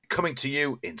coming to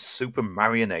you in Super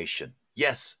Marionation.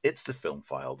 Yes, it's the Film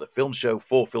File, the film show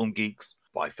for film geeks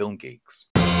by film geeks.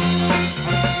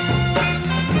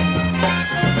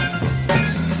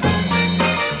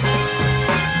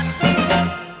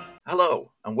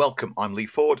 Hello and welcome. I'm Lee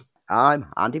Ford. I'm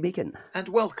Andy Meakin. And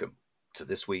welcome to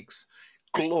this week's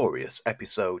glorious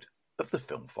episode of the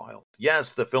Film File.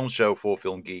 Yes, the film show for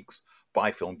film geeks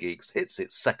by film geeks hits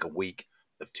its second week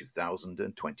of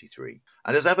 2023.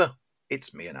 And as ever,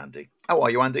 it's me and Andy. How are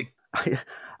you, Andy?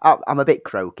 I'm a bit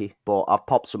croaky, but I've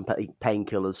popped some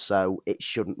painkillers, so it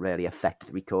shouldn't really affect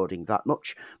the recording that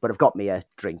much. But I've got me a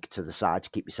drink to the side to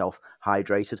keep myself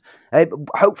hydrated.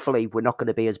 Hopefully, we're not going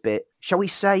to be as bit, shall we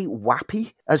say,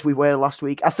 wappy as we were last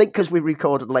week. I think because we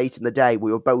recorded late in the day,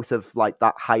 we were both of like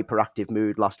that hyperactive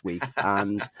mood last week,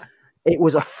 and it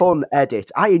was a fun edit.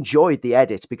 I enjoyed the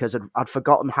edit because I'd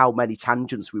forgotten how many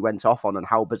tangents we went off on and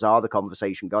how bizarre the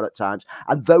conversation got at times.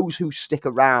 And those who stick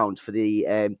around for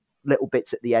the little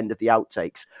bits at the end of the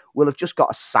outtakes will have just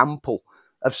got a sample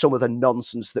of some of the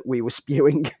nonsense that we were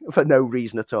spewing for no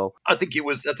reason at all. I think it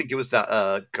was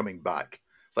that coming back.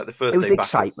 It's like the first day back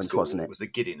excitement, at school, wasn't it? It was the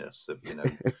giddiness of, you're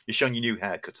showing your new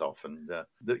haircut off and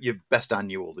your best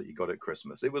annual that you got at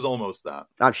Christmas. It was almost that.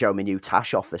 I'm showing my new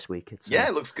tash off this week. Yeah,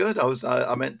 it looks good.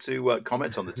 I meant to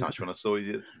comment on the tash when I saw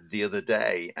you the other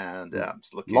day, and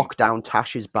it's looking lockdown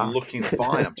tash is back. Looking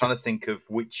fine. I'm trying to think of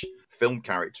which film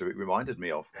character it reminded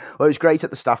me of. Well, it was great at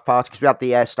the staff party because we had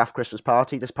the staff Christmas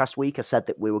party this past week. I said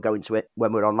that we were going to it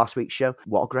when we were on last week's show.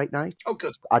 What a great night. Oh,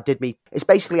 good. It's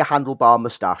basically a handlebar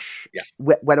moustache. Yeah.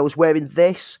 When I was wearing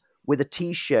this with a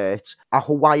t-shirt, a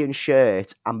Hawaiian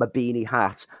shirt and my beanie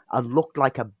hat, I looked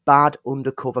like a bad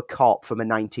undercover cop from a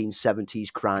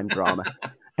 1970s crime drama.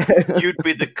 You'd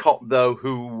be the cop, though,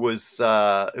 who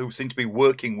seemed to be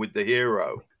working with the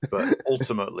hero, but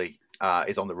ultimately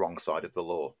is on the wrong side of the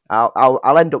law.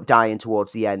 I'll end up dying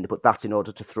towards the end, but that's in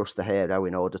order to thrust the hero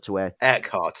in order to...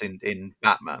 Eckhart in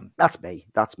Batman. That's me.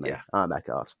 Yeah. I'm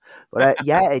Eckhart. But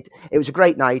it was a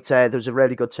great night. There was a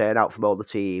really good turnout from all the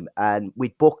team, and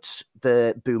we'd booked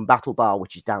the Boom Battle Bar,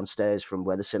 which is downstairs from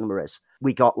where the cinema is.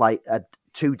 We got like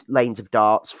 2 lanes of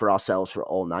darts for ourselves for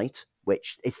all night,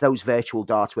 which it's those virtual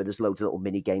darts where there's loads of little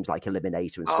mini games like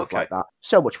Eliminator and stuff like that.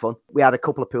 So much fun. We had a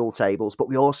couple of pool tables, but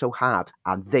we also had,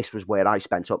 and this was where I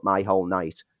spent up my whole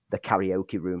night, the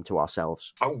karaoke room to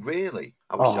ourselves. Oh, really?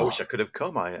 I wish I could have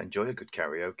come. I enjoy a good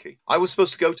karaoke. I was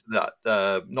supposed to go to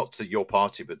that, not to your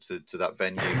party, but to that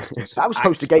venue. I was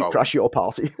supposed to gate crash your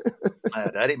party. I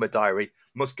had that in my diary.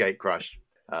 Must gate crash.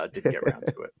 Didn't get around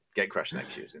to it. Gate crash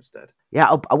next year's instead.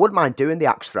 Yeah, I wouldn't mind doing the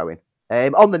axe throwing.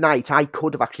 On the night, I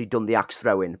could have actually done the axe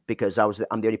throwing because I'm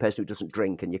the only person who doesn't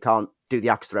drink, and you can't do the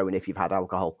axe throwing if you've had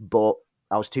alcohol. But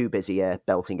I was too busy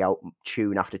belting out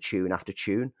tune after tune after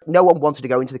tune. No one wanted to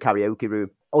go into the karaoke room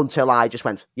until I just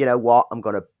went, you know what, I'm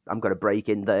gonna break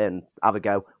in there and have a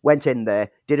go. Went in there,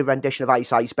 did a rendition of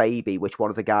Ice Ice Baby, which one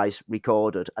of the guys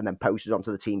recorded and then posted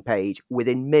onto the team page.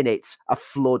 Within minutes, a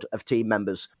flood of team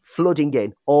members flooding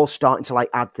in, all starting to like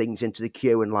add things into the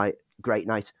queue, and like, great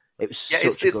night. It was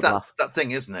such a good laugh. That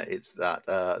thing, isn't it? It's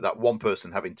that one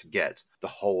person having to get the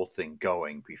whole thing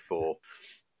going before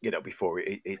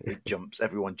it jumps.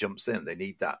 Everyone jumps in. They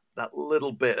need that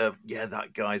little bit of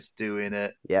that guy's doing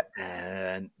it. Yeah,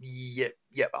 and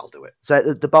I'll do it.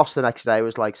 So the boss the next day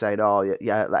was like saying, "Oh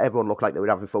yeah," everyone looked like they were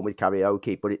having fun with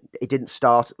karaoke, but it didn't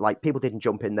start. Like, people didn't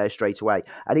jump in there straight away,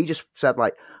 and he just said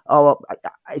like, "Oh,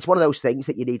 it's one of those things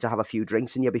that you need to have a few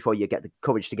drinks in you before you get the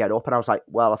courage to get up." And I was like,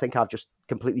 "Well, I think I've just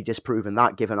completely disproven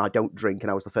that, given I don't drink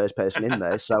and I was the first person in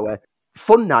there." So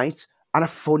fun night. And a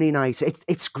funny night.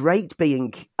 It's great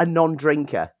being a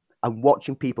non-drinker and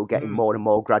watching people getting more and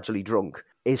more gradually drunk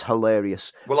is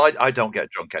hilarious. Well, I don't get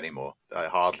drunk anymore. I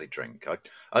hardly drink.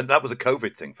 And that was a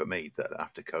COVID thing for me, that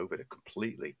after COVID, I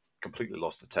completely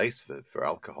lost the taste for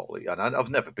alcohol. And I've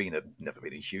never been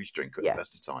a huge drinker at the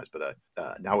best of times, but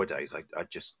nowadays I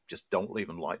just don't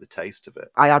even like the taste of it.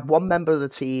 I had one member of the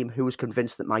team who was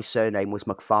convinced that my surname was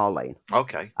McFarlane.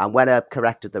 Okay. And when I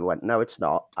corrected them, went, "No, it's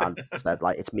not," and said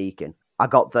like, "It's Meakin." I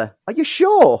got "Are you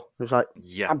sure?" I was like,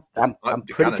 "Yeah, I'm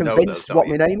pretty convinced what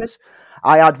my name is."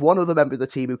 I had one other member of the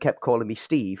team who kept calling me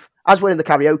Steve. As we're in the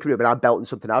karaoke room and I'm belting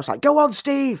something else, like, "Go on,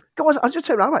 Steve, go on." I just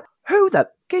turned around like, "Who the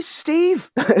is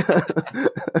Steve?"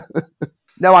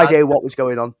 No idea what was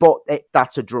going on, but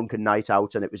that's a drunken night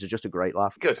out, and it was just a great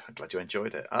laugh. Good. I'm glad you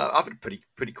enjoyed it. I've had a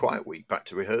pretty quiet week. Back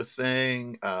to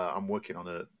rehearsing. I'm working on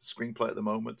a screenplay at the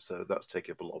moment, so that's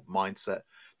taking up a lot of mindset.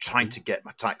 Trying to get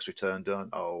my tax return done.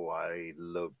 Oh, I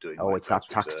love doing. Oh, it's that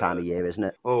tax time of year, isn't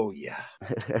it? Oh yeah.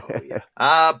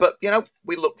 But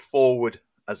we look forward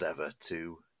as ever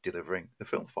to delivering the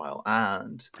film file.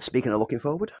 And speaking of looking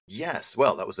forward, yes,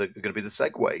 well, that was going to be the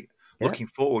segue. Yeah. Looking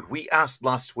forward, we asked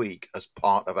last week as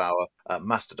part of our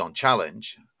Mastodon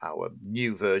challenge, our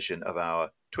new version of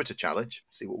our Twitter challenge,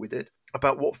 see what we did,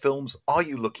 about what films are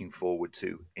you looking forward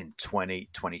to in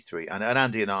 2023. And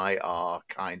Andy and I have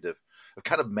kind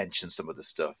of mentioned some of the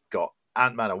stuff. Got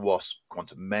Ant-Man and Wasp,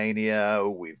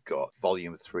 Quantumania. We've got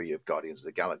Volume 3 of Guardians of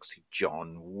the Galaxy,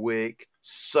 John Wick.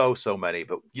 So many.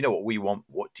 But you know what we want?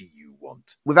 What do you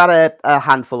want? We've had a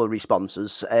handful of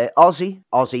responses.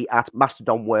 Ozzy at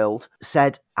Mastodon World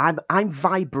said, I'm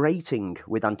vibrating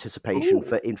with anticipation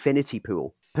for Infinity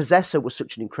Pool. Possessor was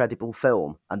such an incredible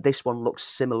film, and this one looks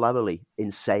similarly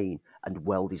insane and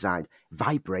well-designed.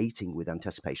 Vibrating with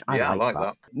anticipation. I like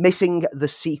that. Missing the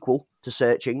sequel to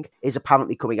Searching is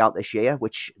apparently coming out this year,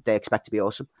 which they expect to be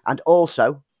awesome. And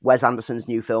also, Wes Anderson's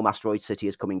new film, Asteroid City,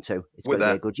 is coming too. It's going to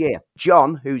be a good year.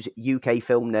 John, who's UK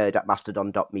film nerd at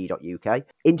mastodon.me.uk,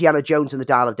 Indiana Jones and the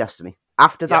Dial of Destiny.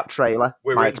 After that trailer,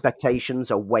 my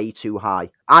expectations are way too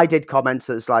high. I did comments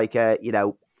that's like,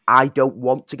 I don't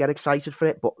want to get excited for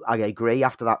it, but I agree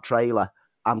after that trailer,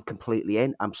 I'm completely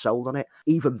in. I'm sold on it,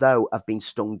 even though I've been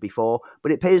stung before.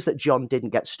 But it appears that John didn't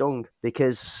get stung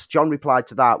because John replied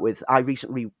to that with, I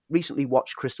recently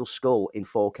watched Crystal Skull in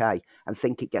 4K and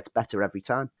think it gets better every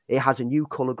time. It has a new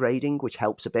colour grading, which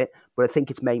helps a bit, but I think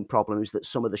its main problem is that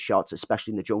some of the shots,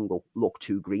 especially in the jungle, look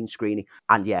too green screeny.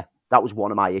 And yeah, that was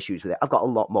one of my issues with it. I've got a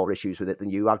lot more issues with it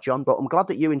than you have, John, but I'm glad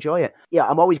that you enjoy it. Yeah,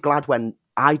 I'm always glad when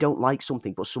I don't like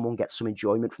something, but someone gets some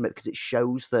enjoyment from it because it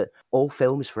shows that all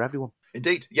film is for everyone.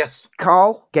 Indeed, yes.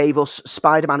 Carl gave us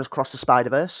Spider-Man Across the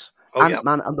Spider-Verse,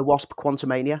 Ant-Man and the Wasp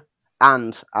Quantumania,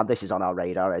 and this is on our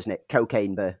radar, isn't it?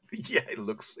 Cocaine Bear. Yeah, it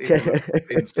looks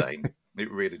insane.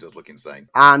 It really does look insane.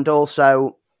 And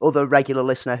also, other regular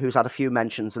listener who's had a few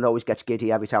mentions and always gets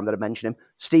giddy every time that I mention him,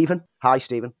 Stephen. Hi,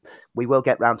 Stephen. We will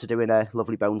get round to doing a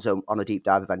Lovely Bone Zone on a deep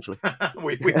dive eventually.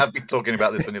 we have been talking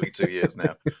about this for nearly 2 years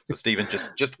now. So, Stephen,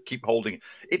 just keep holding.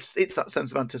 It's that sense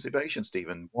of anticipation,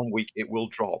 Stephen. 1 week it will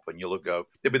drop and you'll go,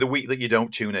 it'll be the week that you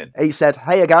don't tune in. He said,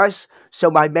 hey, guys. So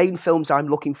my main films I'm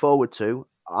looking forward to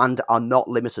and are not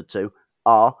limited to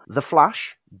are The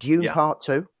Flash, Dune Part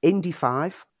 2, Indy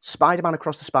 5, Spider-Man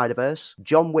Across the Spider-Verse,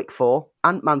 John Wick 4,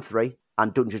 Ant-Man 3,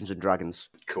 and Dungeons & Dragons.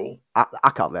 Cool. I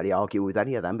can't really argue with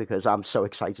any of them because I'm so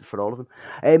excited for all of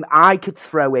them. I could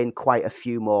throw in quite a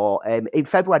few more. In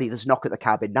February, there's Knock at the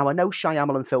Cabin. Now, I know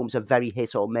Shyamalan films are very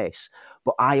hit or miss,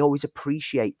 but I always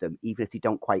appreciate them, even if they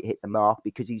don't quite hit the mark,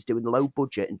 because he's doing low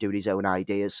budget and doing his own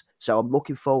ideas. So I'm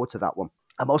looking forward to that one.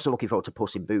 I'm also looking forward to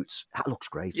Puss in Boots. That looks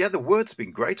great. Yeah, the word's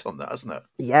been great on that, hasn't it?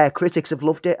 Yeah, critics have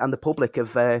loved it, and the public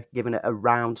have given it a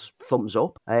round thumbs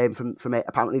up from it.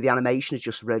 Apparently, the animation is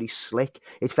just really slick.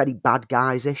 It's very Bad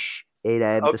Guys-ish in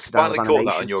the style of animation. Finally caught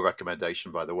that on your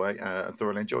recommendation, by the way. I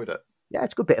thoroughly enjoyed it. Yeah,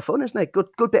 it's a good bit of fun, isn't it?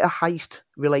 Good bit of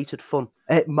heist-related fun.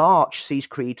 March sees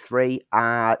Creed 3,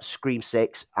 Scream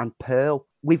 6, and Pearl.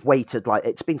 We've waited,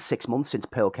 it's been 6 months since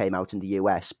Pearl came out in the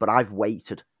US, but I've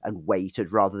waited and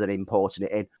waited rather than importing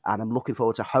it in, and I'm looking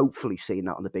forward to hopefully seeing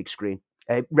that on the big screen.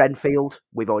 Renfield,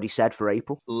 we've already said for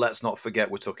April. Let's not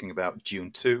forget we're talking about June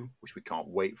 2, which we can't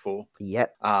wait for.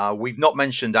 Yep. We've not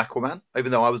mentioned Aquaman,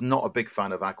 even though I was not a big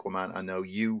fan of Aquaman. I know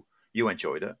you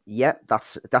enjoyed it. Yep,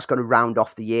 that's going to round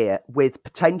off the year with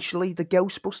potentially the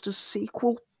Ghostbusters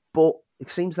sequel, but it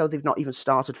seems though they've not even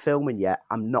started filming yet.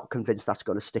 I'm not convinced that's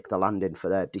going to stick the landing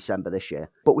for December this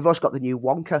year. But we've also got the new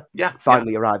Wonka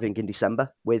finally arriving in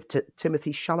December with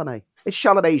Timothée Chalamet. It's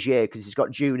Chalamet's year because he's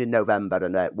got June in November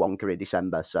and Wonka in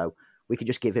December, so we can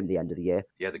just give him the end of the year.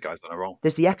 Yeah, the guy's on a roll.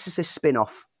 There's the Exorcist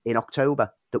spin-off in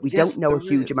October that we don't know a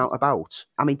huge amount about.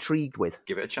 I'm intrigued with.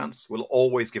 Give it a chance. We'll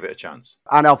always give it a chance.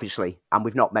 And obviously, and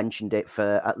we've not mentioned it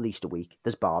for at least a week,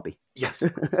 there's Barbie. Yes.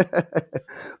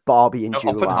 Barbie in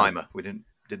July. Oppenheimer. We didn't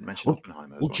mention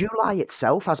Oppenheimer as well. July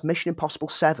itself has Mission Impossible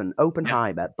 7,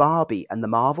 Oppenheimer, Barbie, and The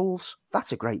Marvels.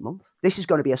 That's a great month. This is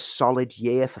going to be a solid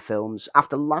year for films.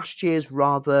 After last year's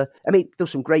there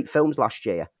was some great films last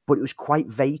year, but it was quite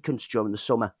vacant during the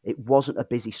summer. It wasn't a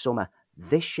busy summer.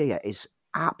 This year is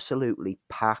absolutely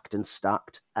packed and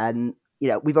stacked. And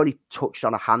we've only touched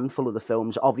on a handful of the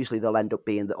films. Obviously, they'll end up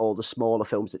being all the smaller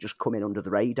films that just come in under the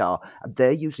radar. And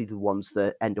they're usually the ones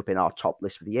that end up in our top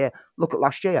list for the year. Look at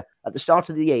last year. At the start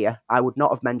of the year, I would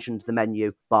not have mentioned The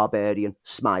Menu, Barbarian,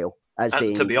 Smile.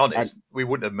 To be honest, we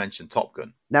wouldn't have mentioned Top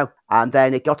Gun. No. And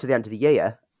then it got to the end of the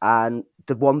year, and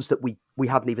the ones that we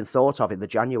hadn't even thought of in the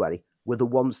January were the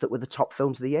ones that were the top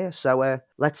films of the year. So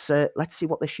let's see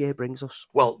what this year brings us.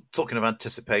 Well, talking of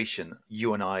anticipation,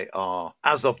 you and I are,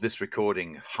 as of this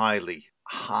recording, highly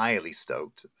highly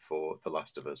stoked for The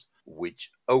Last of Us,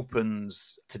 which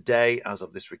opens today, as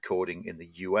of this recording, in the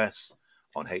US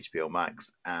on HBO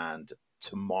Max, and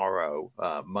tomorrow,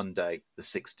 Monday, the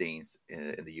 16th,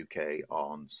 in the UK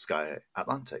on Sky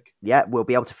Atlantic. Yeah, we'll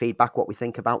be able to feedback what we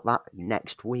think about that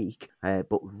next week.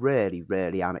 But really,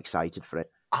 really, I'm excited for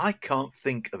it. I can't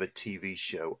think of a TV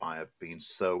show I have been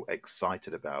so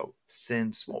excited about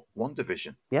since,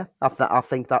 WandaVision. Yeah, I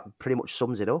think that pretty much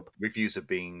sums it up. Reviews have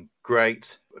been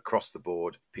great across the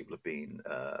board. People have been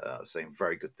saying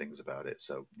very good things about it.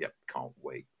 So, yep, can't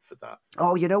wait for that.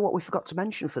 Oh, you know what we forgot to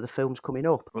mention for the films coming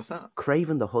up? What's that?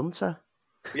 Kraven the Hunter.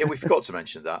 Yeah, we forgot to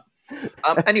mention that.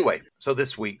 Anyway, so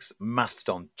this week's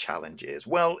Mastodon Challenge is,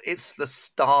 well, it's the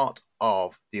start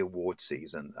of the award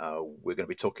season. We're going to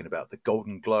be talking about the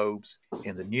Golden Globes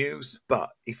in the news. But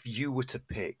if you were to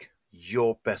pick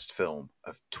your best film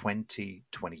of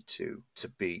 2022 to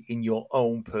be in your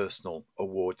own personal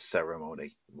award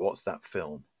ceremony, what's that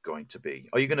film going to be?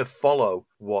 Are you going to follow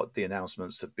what the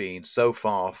announcements have been so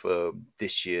far for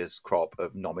this year's crop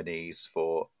of nominees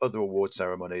for other award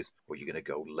ceremonies, or are you going to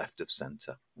go left of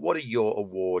centre? What are your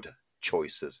award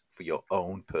choices for your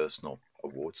own personal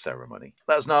award ceremony?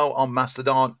 Let us know on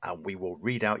Mastodon, and we will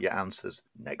read out your answers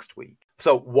next week.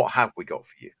 So what have we got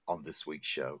for you on this week's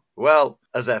show? Well,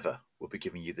 as ever, we'll be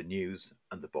giving you the news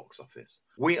and the box office.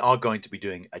 We are going to be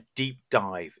doing a deep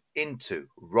dive into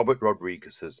Robert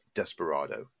Rodriguez's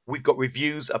Desperado. We've got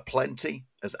reviews aplenty,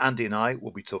 as Andy and I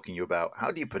will be talking to you about,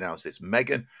 how do you pronounce this?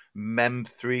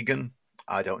 Memthregan?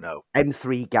 I don't know.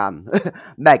 M3GAN.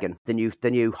 Megan, the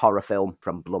new horror film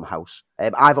from Blumhouse.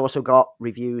 I've also got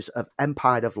reviews of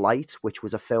Empire of Light, which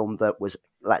was a film that was,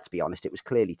 let's be honest, it was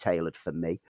clearly tailored for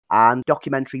me. And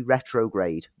documentary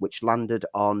Retrograde, which landed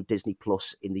on Disney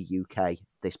Plus in the UK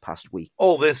this past week.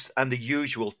 All this and the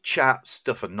usual chat,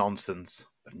 stuff and nonsense.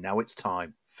 But now it's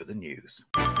time for the news.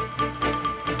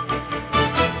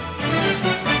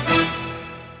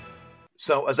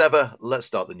 So, as ever, let's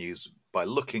start the news by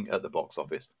looking at the box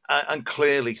office. And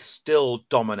clearly still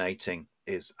dominating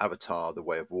is Avatar: The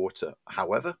Way of Water.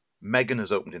 However, Megan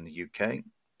has opened in the UK.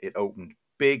 It opened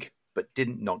big, but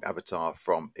didn't knock Avatar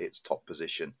from its top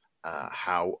position.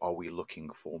 How are we looking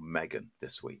for Megan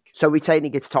this week? So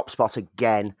retaining its top spot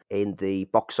again in the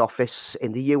box office.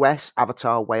 In the US,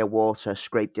 Avatar: Way of Water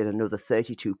scraped in another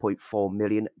 $32.4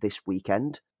 million this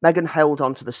weekend. Megan held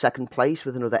on to the second place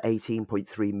with another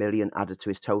 $18.3 million added to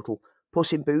his total.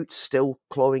 Puss in Boots still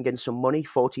clawing in some money,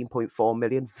 $14.4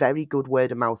 million. Very good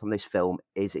word of mouth on this film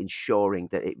is ensuring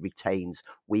that it retains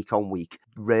week on week.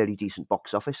 Really decent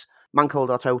box office. Man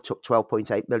Called Otto took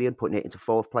 $12.8 million, putting it into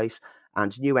fourth place.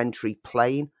 And new entry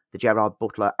Plane, the Gerard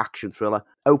Butler action thriller,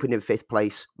 opened in fifth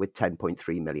place with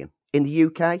 $10.3 million. In the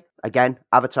UK, again,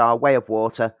 Avatar: Way of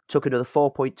Water took another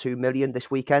 $4.2 million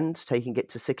this weekend, taking it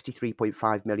to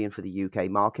 $63.5 million for the UK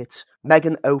market.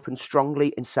 Megan opened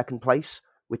strongly in second place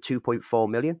with $2.4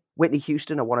 million. Whitney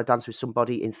Houston, I Want to Dance with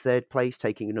Somebody, in third place,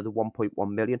 taking another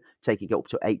 $1.1 million, taking it up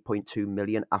to $8.2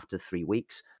 million after 3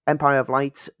 weeks. Empire of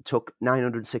Light took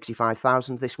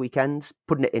 $965,000 this weekend,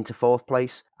 putting it into fourth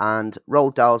place. And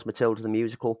Roald Dahl's Matilda the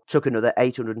Musical took another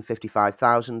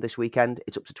 $855,000 this weekend.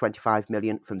 It's up to $25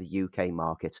 million from the UK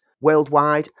market.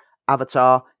 Worldwide,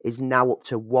 Avatar is now up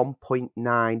to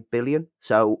 $1.9 billion.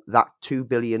 So that $2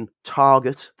 billion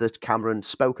target that Cameron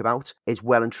spoke about is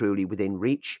well and truly within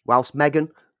reach. Whilst Megan,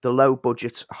 the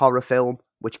low-budget horror film,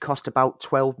 which cost about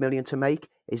 $12 million to make,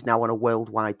 is now on a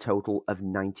worldwide total of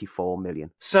 $94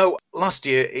 million. So last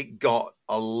year it got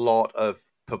a lot of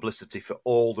publicity for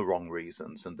all the wrong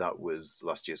reasons, and that was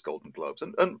last year's Golden Globes,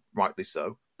 and rightly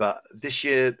so. But this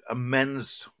year,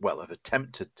 amends, have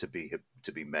attempted to be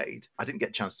made. I didn't get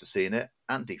a chance to see it.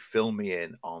 Andy, fill me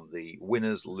in on the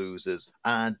winners, losers,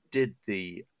 and did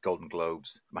the Golden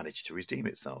Globes manage to redeem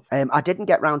itself? I didn't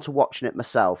get round to watching it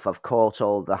myself. I've caught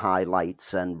all the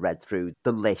highlights and read through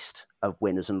the list of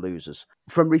winners and losers.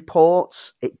 From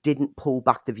reports, it didn't pull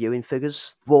back the viewing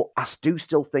figures, but I do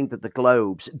still think that the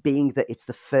Globes, being that it's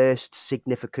the first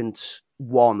significant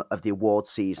one of the award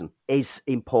season, is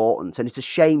important. And it's a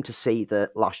shame to see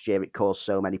that last year it caused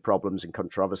so many problems and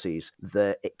controversies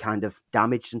that it kind of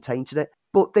damaged and tainted it.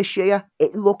 But this year,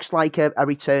 it looks like a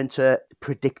return to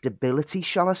predictability,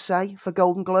 shall I say, for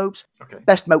Golden Globes. Okay.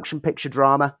 Best motion picture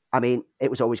drama. I mean, it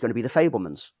was always going to be The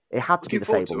Fabelmans. It had to be The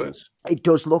Fabelmans. It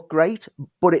does look great,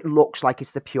 but it looks like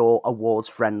it's the pure awards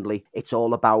friendly. It's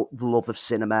all about the love of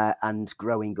cinema and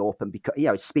growing up, and because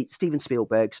it's Steven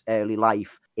Spielberg's early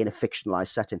life in a fictionalized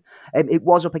setting. It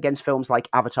was up against films like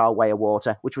Avatar: Way of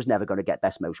Water, which was never going to get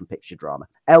best motion picture drama.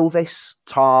 Elvis,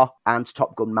 Tar, and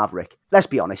Top Gun Maverick. Let's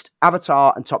be honest,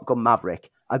 Avatar and Top Gun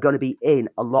Maverick are going to be in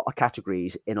a lot of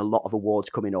categories in a lot of awards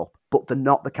coming up, but they're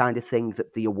not the kind of thing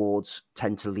that the awards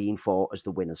tend to lean for as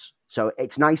the winners. So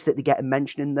it's nice that they get a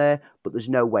mention in there, but there's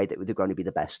no way that they're going to be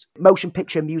the best. Motion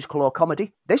picture, musical or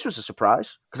comedy. This was a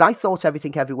surprise, because I thought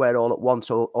Everything Everywhere All at Once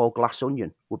or Glass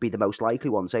Onion would be the most likely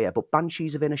ones here, but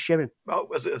Banshees of Inisherin. Well,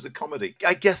 as a comedy,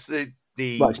 I guess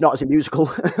well, it's not as a musical.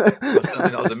 Well,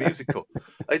 certainly not as a musical.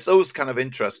 It's always kind of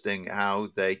interesting how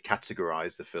they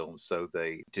categorize the films so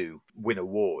they do win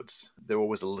awards. They're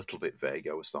always a little bit vague,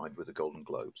 aside with the Golden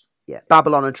Globes. Yeah,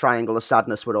 Babylon and Triangle of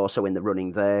Sadness were also in the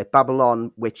running there.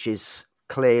 Babylon, which is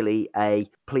clearly a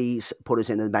please put us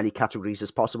in as many categories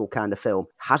as possible kind of film,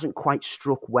 hasn't quite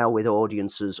struck well with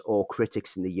audiences or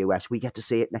critics in the US. We get to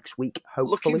see it next week,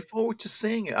 hopefully. Looking forward to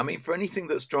seeing it. I mean, for anything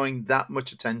that's drawing that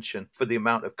much attention, for the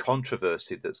amount of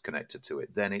controversy that's connected to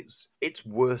it, then it's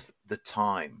worth the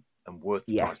time and worth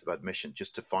the price of admission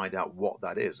just to find out what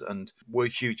that is. And we're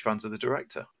huge fans of the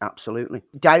director. Absolutely.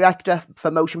 Director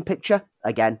for motion picture,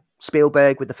 again,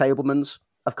 Spielberg with The Fabelmans,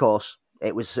 of course.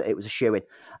 It was a shoo-in.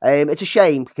 It's a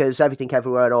shame because Everything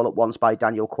Everywhere All at Once by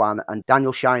Daniel Kwan and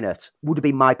Daniel Scheinert would have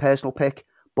been my personal pick,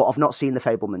 but I've not seen The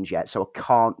Fabelmans yet, so I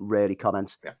can't really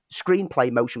comment. Yeah.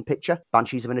 Screenplay motion picture,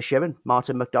 Banshees of Inisherin,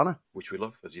 Martin McDonagh. Which we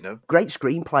love, as you know. Great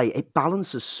screenplay. It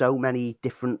balances so many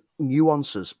different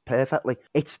nuances perfectly.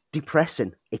 It's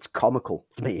depressing. It's comical.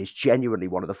 To me, it's genuinely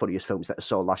one of the funniest films that I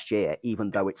saw last year, even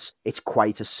though it's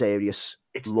quite a serious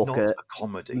look at a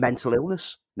comedy. Mental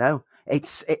illness. No.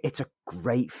 It's a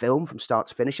great film from start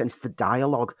to finish, and it's the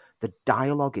dialogue. The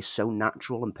dialogue is so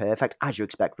natural and perfect, as you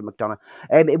expect from McDonagh.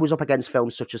 It was up against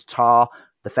films such as Tar,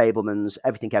 The Fabelmans,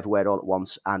 Everything Everywhere All at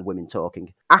Once, and Women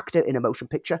Talking. Actor in a motion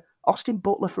picture, Austin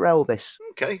Butler for Elvis.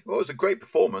 Okay, well, it was a great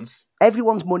performance.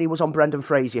 Everyone's money was on Brendan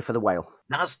Fraser for The Whale.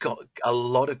 That's got a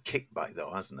lot of kickback,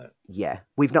 though, hasn't it? Yeah,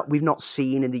 we've not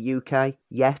seen in the UK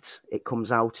yet. It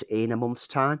comes out in a month's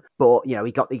time, but you know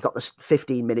he got the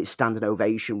 15-minute standing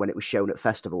ovation when it was shown at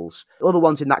festivals. Other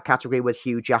ones in that category were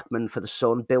Hugh Jackman for The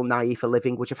Son, Bill Nighy for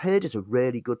Living, which I've heard is a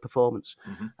really good performance.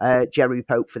 Mm-hmm. Jeremy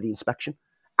Pope for The Inspection.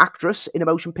 Actress in a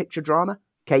motion picture drama,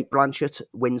 Cate Blanchett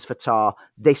wins for Tar.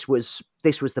 This was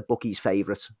the bookies'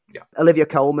 favourite. Yeah. Olivia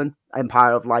Colman,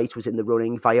 Empire of Light, was in the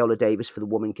running. Viola Davis for The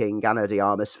Woman King, Ana de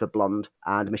Armas for Blonde,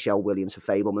 and Michelle Williams for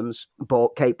Fabelmans.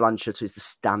 But Cate Blanchett is the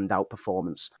standout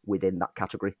performance within that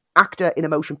category. Actor in a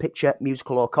motion picture,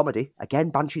 musical or comedy, again,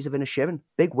 Banshees of Inisherin.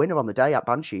 Big winner on the day at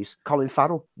Banshees. Colin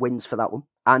Farrell wins for that one.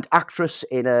 And actress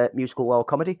in a musical or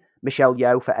comedy, Michelle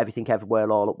Yeoh for Everything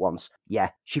Everywhere All at Once. Yeah,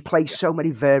 she plays so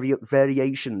many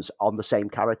variations on the same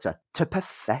character to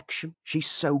perfection. She's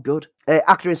so good.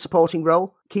 Actor in supporting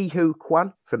role, Ki-Hu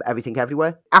Kwan from Everything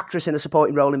Everywhere. Actress in a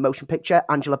supporting role in motion picture,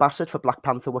 Angela Bassett for Black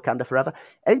Panther Wakanda Forever.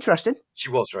 Interesting. She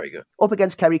was very good. Up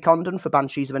against Kerry Condon for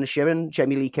Banshees of Inisherin,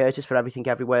 Jamie Lee Curtis for Everything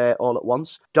Everywhere All at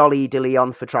Once, Dolly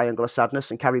DeLeon for Triangle of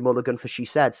Sadness, and Carey Mulligan for She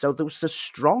Said. So there was some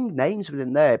strong names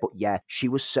within there, but yeah, she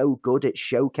was so good at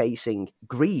showcasing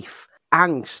grief,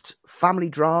 angst, family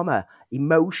drama,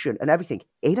 emotion, and everything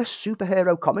in a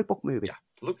superhero comic book movie. Yeah.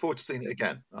 Look forward to seeing it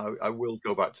again. I will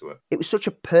go back to it. It was such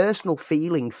a personal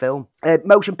feeling film.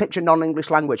 Motion picture,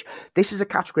 non-English language. This is a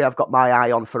category I've got my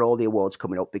eye on for all the awards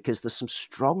coming up because there's some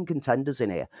strong contenders in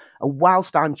here. And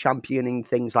whilst I'm championing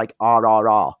things like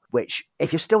RRR, which,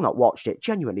 if you've still not watched it,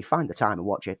 genuinely find the time and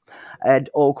watch it, and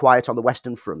All Quiet on the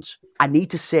Western Front, I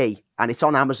need to see, and it's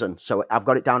on Amazon, so I've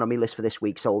got it down on my list for this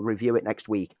week, so I'll review it next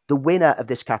week, the winner of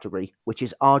this category, which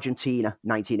is Argentina,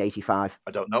 1985.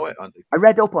 I don't know it, Andy. I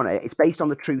read up on it. It's based on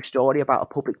the true story about a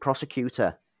public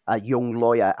prosecutor, a young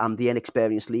lawyer, and the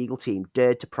inexperienced legal team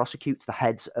dared to prosecute the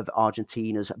heads of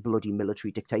Argentina's bloody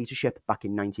military dictatorship back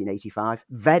in 1985.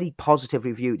 Very positive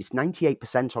reviewed. It's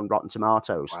 98% on Rotten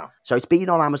Tomatoes. Wow. So it's been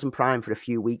on Amazon Prime for a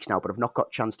few weeks now, but I've not got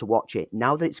a chance to watch it.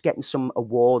 Now that it's getting some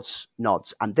awards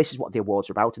nods, and this is what the awards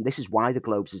are about, and this is why the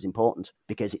Globes is important,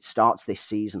 because it starts this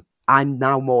season. I'm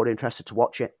now more interested to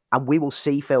watch it. And we will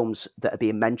see films that are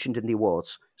being mentioned in the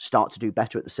awards start to do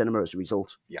better at the cinema as a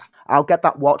result. Yeah. I'll get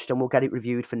that watched and we'll get it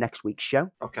reviewed for next week's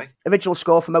show. Okay. Original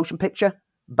score for motion picture,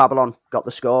 Babylon got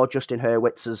the score. Justin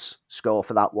Hurwitz's score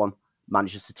for that one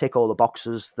manages to tick all the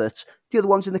boxes that the other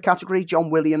ones in the category, John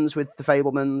Williams with The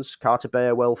Fabelmans, Carter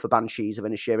Burwell for Banshees of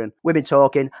Inisherin, Women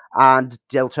Talking, and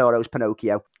Del Toro's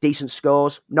Pinocchio. Decent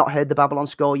scores. Not heard the Babylon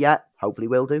score yet. Hopefully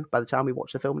we'll do by the time we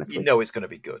watch the film next week. You know it's going to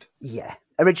be good. Yeah.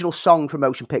 Original song for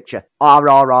motion picture,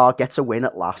 RRR gets a win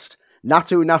at last.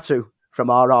 Natu Natu from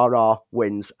RRR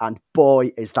wins, and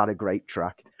boy, is that a great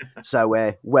track.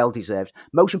 So, well deserved.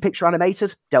 Motion picture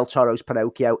animated, Del Toro's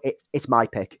Pinocchio. It's my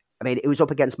pick. I mean, it was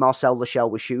up against Marcel the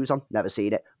Shell with Shoes On. Never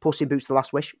seen it. Puss in Boots: The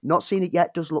Last Wish. Not seen it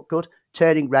yet. Does look good.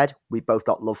 Turning Red. We've both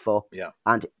got love for. Yeah.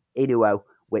 And Inuo,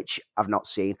 which I've not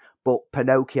seen. But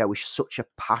Pinocchio is such a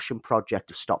passion project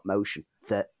of stop motion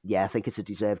that, yeah, I think it's a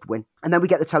deserved win. And then we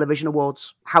get the television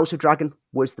awards. House of Dragon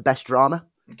was the best drama.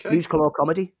 Okay. Musical or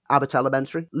comedy, Abbott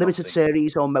Elementary. Limited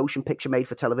series or motion picture made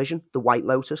for television, The White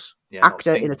Lotus. Yeah,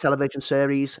 Actor in a television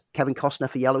series, Kevin Costner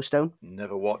for Yellowstone.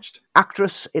 Never watched.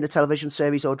 Actress in a television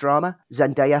series or drama,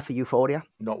 Zendaya for Euphoria.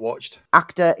 Not watched.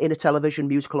 Actor in a television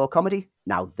musical or comedy.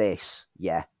 Now this,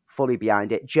 yeah, fully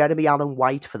behind it. Jeremy Allen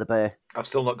White for The Bear. I've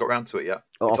still not got around to it yet.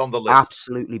 It's on the list.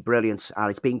 Absolutely brilliant. And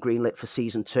it's been greenlit for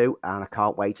season 2, and I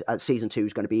can't wait. Season 2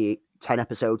 is going to be 10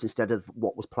 episodes instead of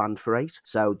what was planned for 8.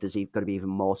 So there's going to be even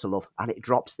more to love. And it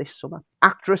drops this summer.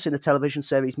 Actress in a television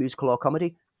series, musical or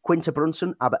comedy, Quinta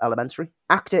Brunson, Abbott Elementary.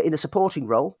 Actor in a supporting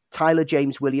role, Tyler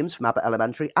James Williams from Abbott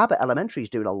Elementary. Abbott Elementary is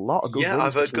doing a lot of good Yeah,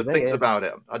 I've heard good things about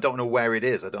it. I don't know where it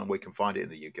is. I don't know where we can find it in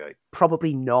the UK.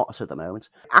 Probably not at the moment.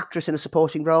 Actress in a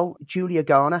supporting role, Julia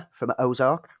Garner from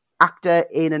Ozark. Actor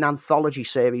in an anthology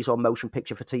series or motion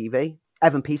picture for TV,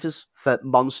 Evan Peters for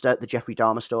Monster, the Jeffrey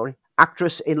Dahmer story.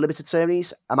 Actress in limited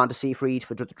series, Amanda Seyfried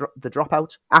for The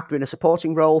Dropout. Actor in a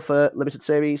supporting role for limited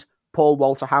series, Paul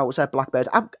Walter Hauser, Blackbird.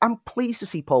 I'm pleased to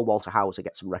see Paul Walter Hauser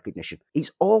get some recognition.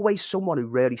 He's always someone who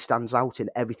really stands out in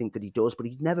everything that he does, but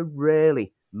he's never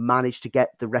really managed to get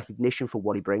the recognition for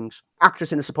what he brings.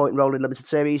 Actress in a supporting role in limited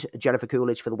series, Jennifer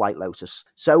Coolidge for The White Lotus.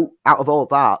 So, out of all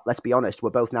that, let's be honest,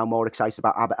 we're both now more excited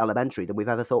about Abbott Elementary than we've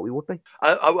ever thought we would be.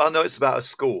 I know it's about a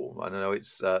school. I know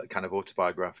it's kind of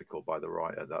autobiographical by the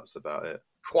writer. That's about it.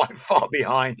 Quite far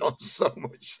behind on so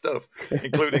much stuff,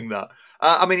 including that.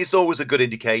 I mean, it's always a good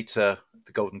indicator,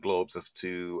 the Golden Globes, as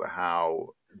to how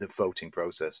the voting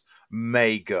process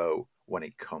may go when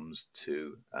it comes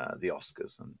to the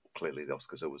Oscars. And clearly the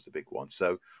Oscars are always the big one.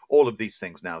 So all of these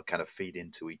things now kind of feed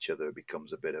into each other. It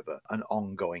becomes a bit of an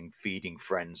ongoing feeding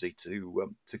frenzy to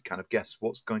kind of guess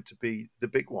what's going to be the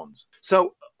big ones.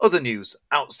 So other news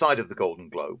outside of the Golden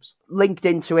Globes. Linked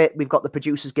into it, we've got the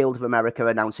Producers Guild of America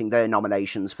announcing their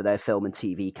nominations for their film and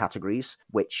TV categories,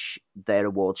 which their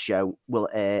awards show will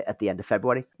air at the end of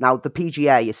February. Now, the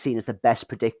PGA is seen as the best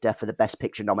predictor for the Best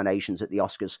Picture nominations at the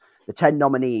Oscars. The 10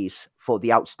 nominees for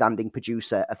the Outstanding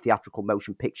Producer of Theatrical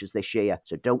Motion Pictures this year.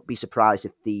 So don't be surprised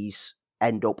if these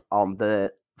end up on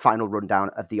the final rundown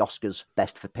of the Oscars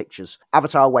Best for Pictures.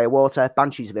 Avatar: Way of Water,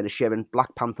 Banshees of Inisherin,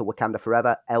 Black Panther: Wakanda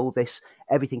Forever, Elvis,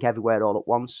 Everything Everywhere All at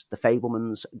Once, The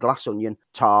Fabelmans, Glass Onion,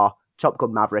 Tar, Top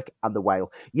Gun Maverick, and The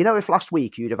Whale. You know, if last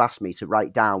week you'd have asked me to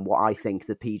write down what I think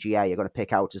the PGA are going to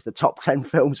pick out as the top 10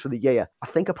 films for the year, I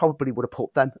think I probably would have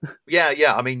put them.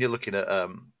 Yeah. I mean, you're looking at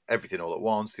Everything All at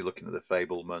Once. You're looking at The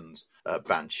Fabelmans,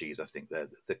 Banshees. I think they're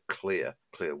the clear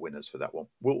winners for that one.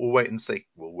 We'll wait and see.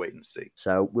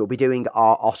 So we'll be doing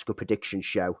our Oscar prediction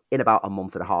show in about a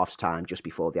month and a half's time, just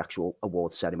before the actual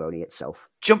awards ceremony itself.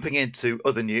 Jumping into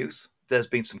other news, there's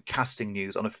been some casting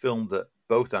news on a film that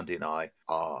both Andy and I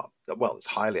are, well, it's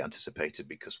highly anticipated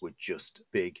because we're just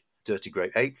big Dirty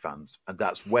Great Ape fans, and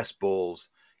that's Wes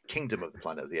Ball's Kingdom of the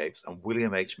Planet of the Apes, and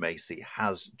William H. Macy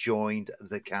has joined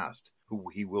the cast. Who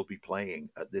he will be playing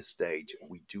at this stage,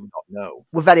 we do not know.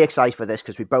 We're very excited for this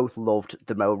because we both loved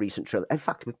the more recent trailer. In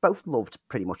fact, we both loved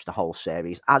pretty much the whole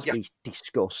series, as we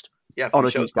discussed on a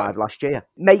deep dive last year.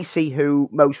 Macy, who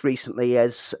most recently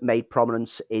has made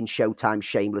prominence in Showtime's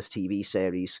Shameless TV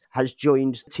series, has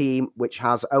joined the team which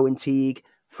has Owen Teague,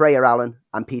 Freya Allen,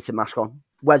 and Peter Mashcon.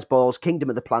 Wes Ball's Kingdom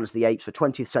of the Planet of the Apes for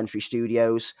 20th Century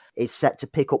Studios is set to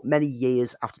pick up many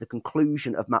years after the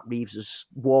conclusion of Matt Reeves'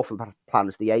 War for the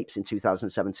Planet of the Apes in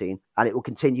 2017, and it will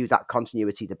continue that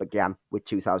continuity that began with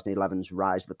 2011's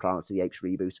Rise of the Planet of the Apes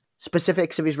reboot.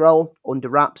 Specifics of his role under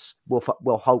wraps,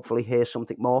 we'll hopefully hear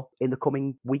something more in the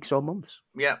coming weeks or months.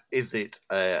 Yeah, is it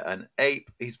an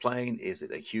ape he's playing? Is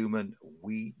it a human?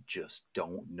 We just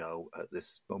don't know at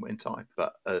this moment in time.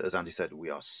 But as Andy said,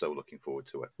 we are so looking forward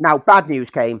to it. Now, bad news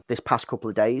came this past couple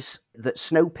of days that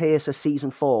Snowpiercer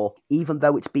Season 4, even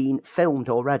though it's been filmed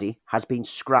already, has been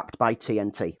scrapped by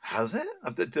TNT. Has it?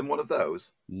 Have they done one of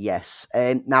those? Yes.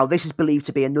 Now, this is believed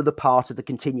to be another part of the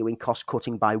continuing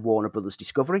cost-cutting by Warner Brothers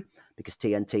Discovery, because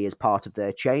TNT is part of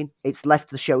their chain. It's left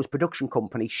the show's production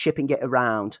company shipping it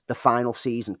around the final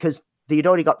season, because they'd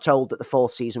already got told that the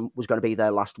fourth season was going to be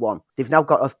their last one. They've now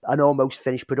got an almost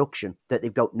finished production that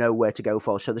they've got nowhere to go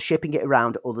for. So they're shipping it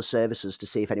around other services to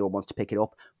see if anyone wants to pick it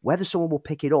up. Whether someone will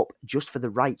pick it up just for the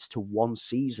rights to one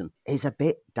season is a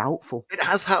bit doubtful. It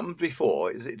has happened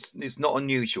before. It's not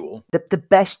unusual. The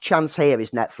best chance here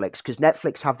is Netflix, because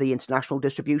Netflix have the international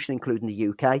distribution, including the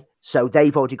UK. So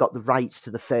they've already got the rights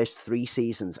to the first 3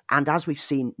 seasons. And as we've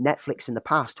seen Netflix in the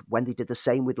past, when they did the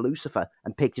same with Lucifer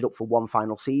and picked it up for one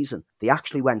final season, they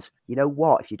actually went, you know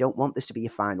what, if you don't want this to be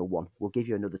your final one, we'll give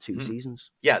you another 2 seasons.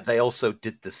 Yeah, they also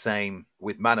did the same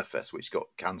with Manifest, which got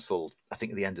cancelled, I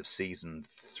think, at the end of season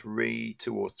 2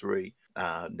 or 3.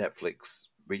 Netflix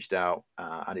reached out,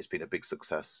 and it's been a big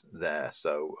success there.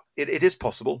 So it is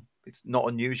possible. It's not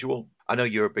unusual. I know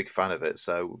you're a big fan of it,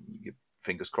 so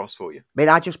fingers crossed for you. I mean,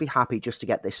 I'd just be happy just to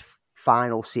get this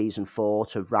final season 4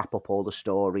 to wrap up all the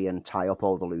story and tie up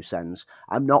all the loose ends.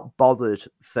 I'm not bothered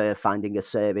for finding a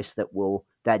service that will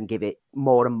then give it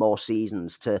more and more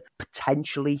seasons to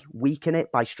potentially weaken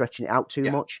it by stretching it out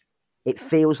too much. It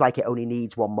feels like it only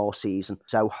needs one more season.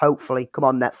 So hopefully, come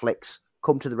on Netflix,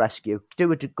 come to the rescue,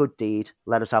 do a good deed,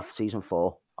 let us have season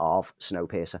 4 of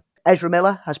Snowpiercer. Ezra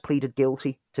Miller has pleaded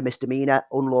guilty to misdemeanor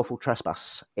unlawful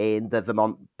trespass in the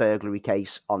Vermont burglary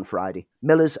case on Friday.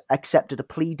 Miller's accepted a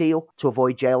plea deal to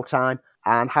avoid jail time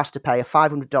and has to pay a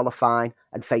 $500 fine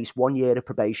and face 1 year of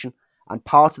probation. And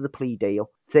part of the plea deal,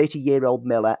 30-year-old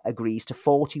Miller agrees to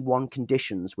 41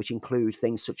 conditions, which include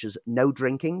things such as no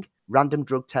drinking, random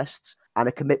drug tests, and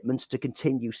a commitment to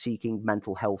continue seeking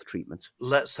mental health treatment.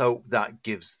 Let's hope that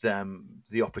gives them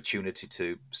the opportunity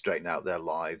to straighten out their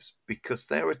lives, because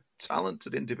they're a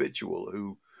talented individual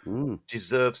who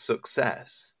deserves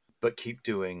success, but keep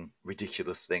doing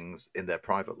ridiculous things in their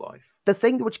private life. The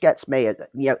thing which gets me,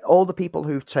 all the people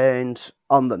who've turned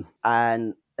on them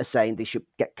and are saying they should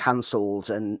get cancelled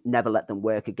and never let them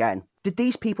work again. Did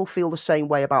these people feel the same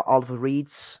way about Oliver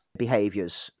Reed's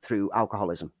behaviours through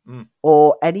alcoholism?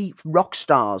 Or any rock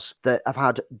stars that have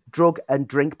had drug and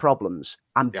drink problems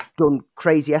and done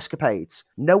crazy escapades?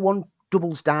 No one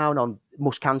doubles down on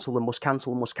must cancel them.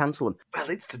 Well,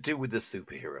 it's to do with the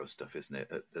superhero stuff, isn't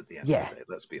it, at the end of the day?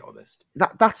 Let's be honest.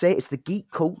 That's it. It's the geek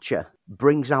culture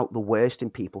brings out the worst in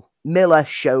people. Miller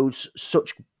shows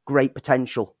such great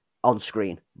potential on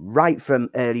screen, right from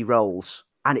early roles.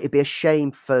 And it'd be a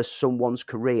shame for someone's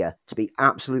career to be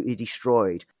absolutely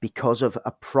destroyed because of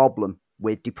a problem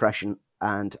with depression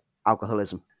and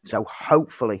alcoholism. So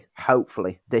hopefully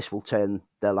this will turn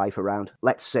their life around.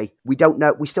 Let's see. We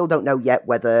still don't know yet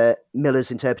whether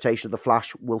Miller's interpretation of The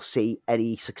Flash will see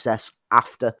any success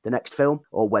after the next film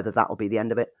or whether that'll be the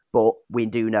end of it. But we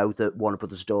do know that Warner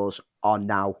Brothers' doors are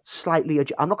now slightly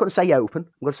ajar. I'm not going to say open.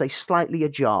 I'm going to say slightly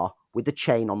ajar with the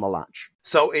chain on the latch.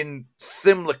 So in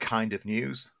similar kind of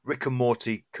news, Rick and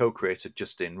Morty co-creator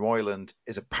Justin Roiland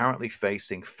is apparently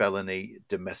facing felony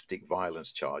domestic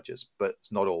violence charges, but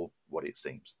it's not all what it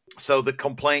seems. So the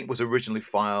complaint was originally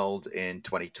filed in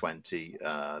 2020.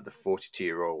 The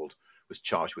 42-year-old was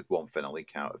charged with 1 felony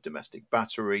count of domestic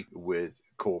battery with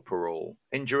corporal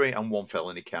injury and 1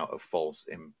 felony count of false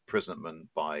imprisonment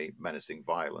by menacing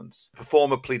violence. The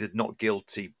performer pleaded not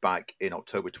guilty back in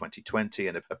October 2020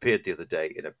 and appeared the other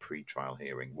day in a pre-trial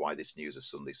hearing. Why this news has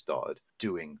suddenly started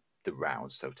doing the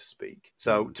rounds, so to speak.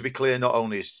 So to be clear, not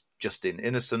only is Justin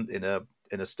innocent in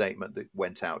a statement that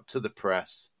went out to the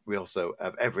press, we also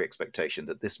have every expectation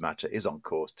that this matter is on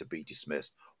course to be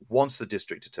dismissed once the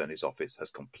District Attorney's Office has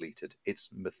completed its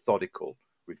methodical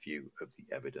review of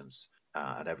the evidence,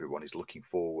 and everyone is looking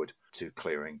forward to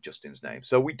clearing Justin's name.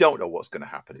 So we don't know what's going to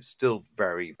happen. It's still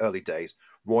very early days.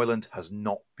 Roiland has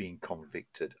not been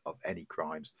convicted of any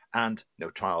crimes, and no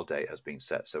trial date has been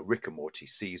set. So Rick and Morty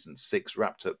Season 6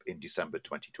 wrapped up in December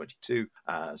 2022.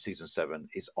 Season 7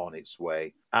 is on its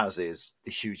way, as is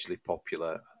the hugely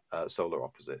popular Solar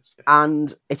Opposites.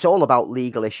 And it's all about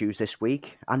legal issues this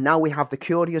week. And now we have the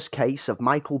curious case of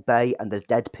Michael Bay and the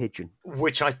dead pigeon.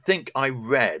 Which I think I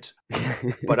read,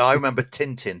 but I remember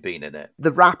Tintin being in it.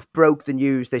 The Wrap broke the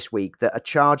news this week that a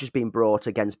charge has been brought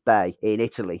against Bay in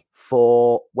Italy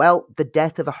for, the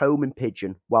death of a homing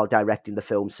pigeon while directing the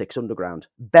film Six Underground.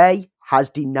 Bay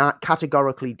has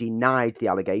categorically denied the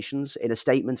allegations. In a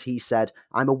statement, he said,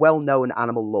 "I'm a well-known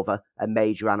animal lover and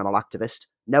major animal activist.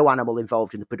 No animal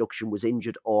involved in the production was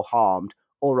injured or harmed,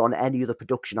 or on any other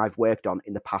production I've worked on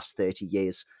in the past 30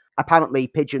 years. Apparently,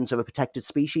 pigeons are a protected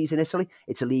species in Italy.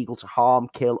 It's illegal to harm,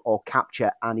 kill, or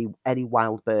capture any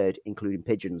wild bird, including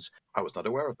pigeons." I was not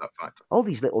aware of that fact. All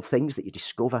these little things that you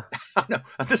discover. I know.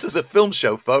 And this is a film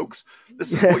show, folks.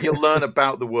 This is what you learn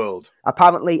about the world.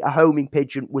 Apparently, a homing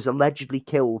pigeon was allegedly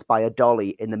killed by a dolly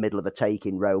in the middle of a take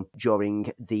in Rome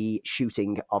during the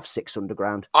shooting of Six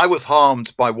Underground. I was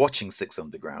harmed by watching Six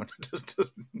Underground.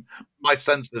 My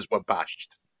senses were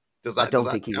bashed. I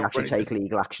don't think you can actually take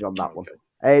legal action on that one.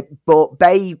 But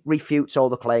Bay refutes all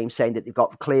the claims, saying that they've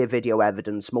got clear video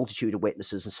evidence, multitude of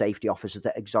witnesses and safety officers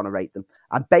that exonerate them.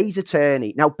 And Bay's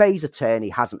attorney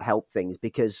hasn't helped things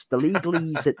because the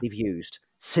legalese that they've used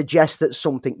suggest that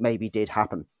something maybe did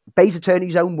happen. Bay's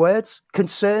attorney's own words: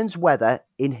 concerns whether,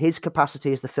 in his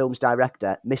capacity as the film's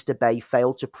director, Mr. Bay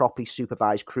failed to properly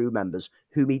supervise crew members,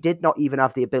 whom he did not even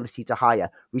have the ability to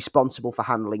hire, responsible for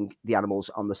handling the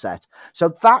animals on the set. So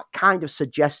that kind of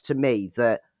suggests to me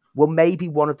that, well, maybe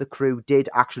one of the crew did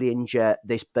actually injure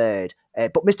this bird,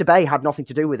 but Mr. Bay had nothing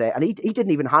to do with it, and he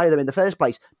didn't even hire them in the first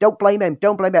place. Don't blame him.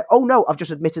 Don't blame him. Oh, no, I've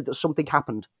just admitted that something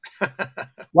happened.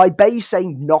 Why Bay's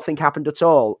saying nothing happened at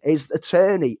all, his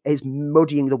attorney is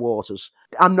muddying the waters.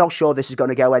 I'm not sure this is going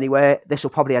to go anywhere. This will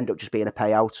probably end up just being a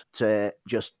payout to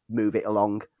just move it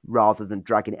along rather than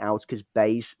dragging it out, because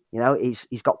Bay's,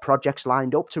 he's got projects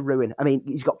lined up to ruin. I mean,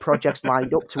 he's got projects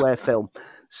lined up to film.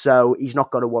 So he's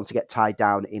not going to want to get tied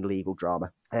down in legal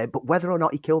drama. But whether or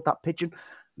not he killed that pigeon,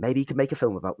 maybe he can make a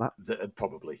film about that.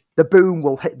 Probably. The boom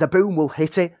will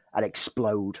hit it and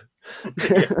explode.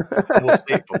 Yeah, and we'll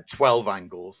see it from 12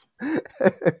 angles.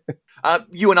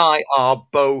 You and I are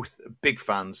both big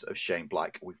fans of Shane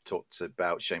Black. We've talked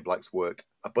about Shane Black's work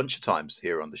a bunch of times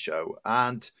here on the show,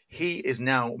 and he is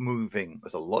now moving,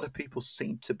 as a lot of people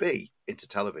seem to be, into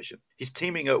television. He's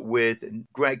teaming up with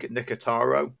Greg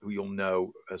Nicotero, who you'll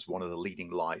know as one of the leading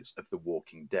lights of The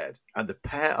Walking Dead. And the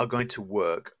pair are going to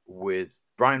work with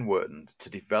Brian Werton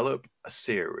to develop a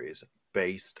series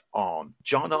based on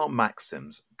John R.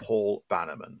 Maxim's Paul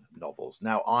Bannerman novels.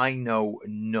 Now, I know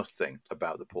nothing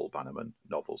about the Paul Bannerman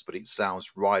novels, but it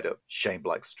sounds right up Shane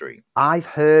Black's street. I've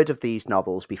heard of these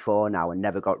novels before now and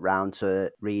never got round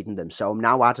to reading them, so I'm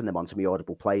now adding them onto my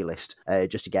Audible playlist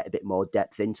just to get a bit more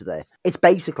depth into there. It's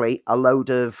basically a load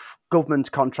of government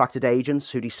contracted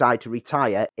agents who decide to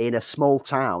retire in a small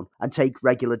town and take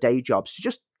regular day jobs to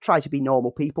just try to be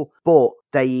normal people, but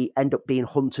they end up being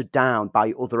hunted down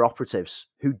by other operatives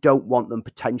who don't want them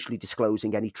potentially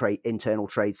disclosing any internal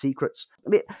trade secrets. I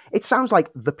mean, it sounds like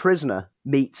The Prisoner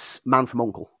meets Man from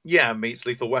U.N.C.L.E. Yeah, meets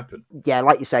Lethal Weapon. Yeah,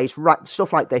 like you say, it's right.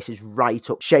 Stuff like this is right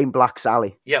up Shane Black's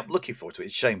alley. Yeah, I'm looking forward to it.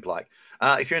 It's Shane Black.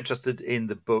 If you're interested in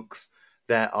the books,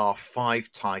 there are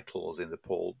 5 titles in the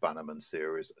Paul Bannerman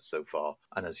series so far.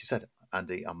 And as you said,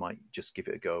 Andy, I might just give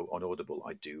it a go on Audible.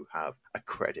 I do have a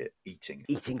credit eating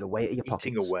away at your pockets.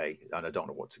 Eating away, and I don't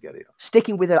know what to get it.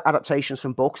 Sticking with adaptations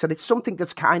from books, and it's something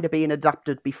that's kind of been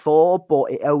adapted before,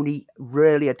 but it only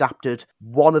really adapted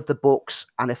one of the books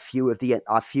and a few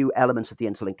elements of the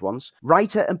interlinked ones.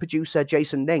 Writer and producer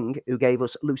Jason Ning, who gave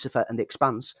us Lucifer and The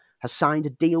Expanse, has signed a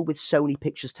deal with Sony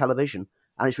Pictures Television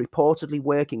and is reportedly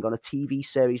working on a TV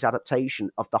series adaptation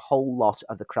of the whole lot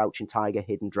of the Crouching Tiger,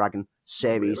 Hidden Dragon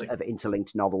series of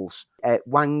interlinked novels.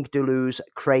 Wang Dulu's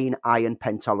Crane Iron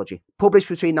Pentology. Published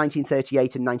between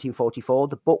 1938 and 1944,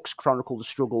 the books chronicle the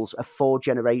struggles of 4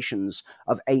 generations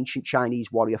of ancient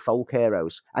Chinese warrior folk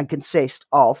heroes and consist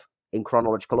of, in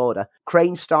chronological order,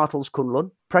 Crane Startles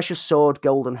Kunlun, Precious Sword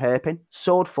Golden Hairpin,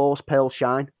 Sword Force Pearl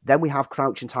Shine. Then we have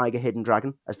Crouching Tiger, Hidden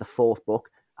Dragon as the 4th book,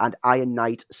 and Iron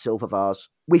Knight Silver Vase.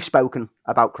 We've spoken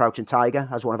about Crouching Tiger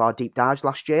as one of our deep dives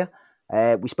last year.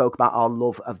 We spoke about our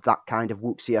love of that kind of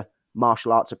wuxia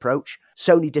martial arts approach.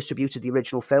 Sony distributed the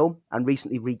original film and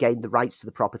recently regained the rights to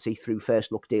the property through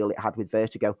first look deal it had with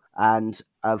Vertigo, and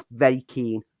are very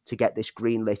keen to get this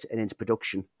greenlit and into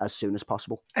production as soon as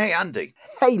possible. Hey, Andy.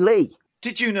 Hey, Lee.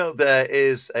 Did you know there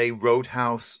is a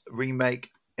Roadhouse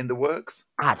remake in the works?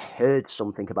 I'd heard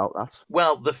something about that.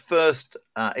 Well, the first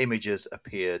images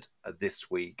appeared this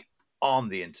week on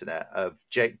the internet of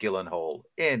Jake Gyllenhaal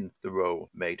in the role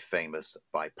made famous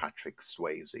by Patrick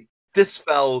Swayze. This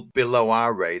fell below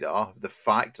our radar, the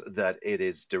fact that it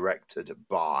is directed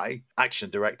by action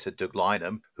director Doug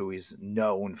Linehan, who is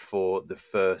known for the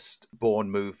first Bourne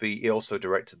movie. He also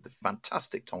directed the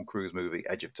fantastic Tom Cruise movie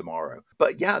Edge of Tomorrow.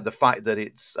 But yeah, the fact that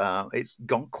it's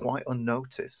gone quite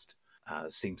unnoticed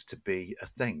seems to be a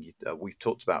thing. We've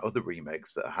talked about other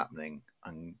remakes that are happening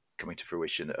and coming to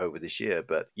fruition over this year.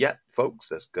 But yeah, folks,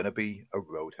 there's going to be a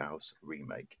Roadhouse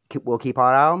remake. We'll keep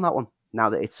our eye on that one, now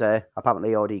that it's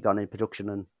apparently already gone in production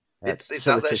and it's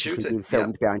out there shooting. Being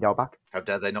filmed behind our back. How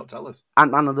dare they not tell us?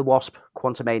 Ant-Man and the Wasp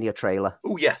Quantumania trailer.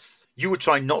 Oh yes, you were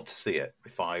trying not to see it,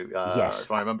 if I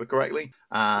remember correctly,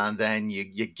 and then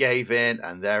you gave in,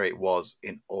 and there it was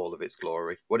in all of its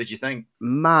glory. What did you think?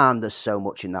 Man, there's so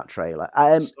much in that trailer.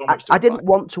 I didn't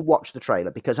want to watch the trailer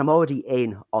because I'm already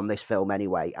in on this film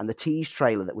anyway, and the tease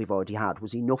trailer that we've already had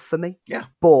was enough for me. Yeah.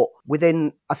 But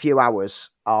within a few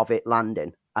hours of it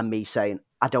landing and me saying,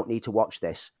 I don't need to watch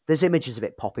this, there's images of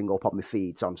it popping up on my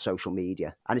feeds on social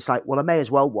media. And it's like, well, I may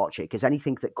as well watch it because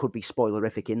anything that could be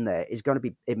spoilerific in there is going to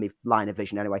be in my line of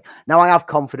vision anyway. Now, I have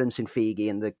confidence in Feige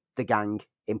and the gang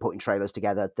in putting trailers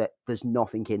together that there's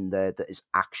nothing in there that is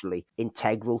actually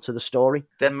integral to the story.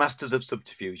 They're masters of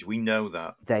subterfuge. We know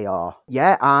that. They are.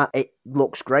 Yeah, it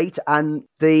looks great. And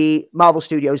the Marvel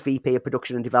Studios VP of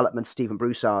Production and Development, Stephen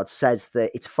Broussard, says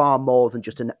that it's far more than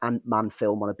just an Ant-Man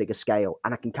film on a bigger scale.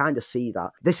 And I can kind of see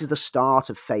that. This is the start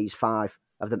of Phase 5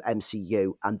 of the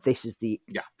MCU. And this is the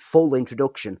full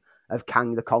introduction of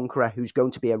Kang the Conqueror, who's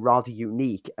going to be a rather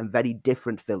unique and very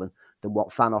different villain than what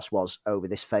Thanos was over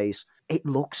this phase. It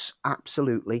looks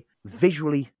absolutely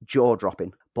visually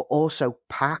jaw-dropping, but also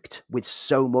packed with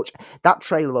so much. That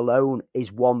trailer alone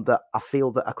is one that I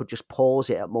feel that I could just pause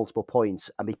it at multiple points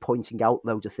and be pointing out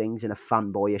loads of things in a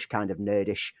fanboyish kind of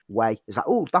nerdish way. It's like,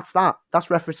 oh, that's that. That's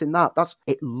referencing that.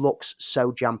 It looks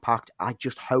so jam-packed. I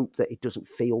just hope that it doesn't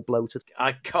feel bloated.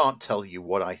 I can't tell you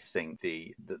what I think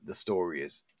the story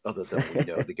is, other than we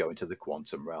know they go into the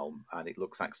quantum realm and it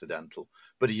looks accidental.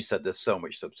 But as you said, there's so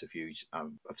much subterfuge.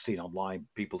 I've seen online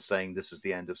people saying this is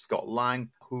the end of Scott Lang.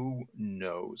 Who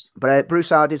knows? But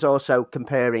Broussard is also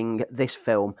comparing this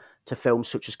film to films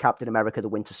such as Captain America, The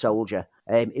Winter Soldier,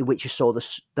 in which you saw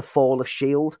the fall of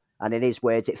S.H.I.E.L.D. And in his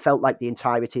words, it felt like the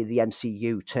entirety of the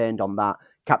MCU turned on that.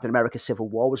 Captain America Civil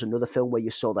War was another film where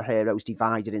you saw the heroes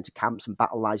divided into camps and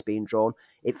battle lines being drawn.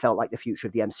 It felt like the future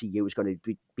of the MCU was going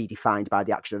to be defined by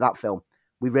the action of that film.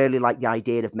 We really like the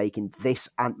idea of making this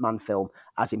Ant-Man film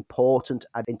as important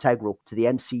and integral to the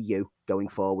MCU going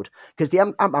forward. Because the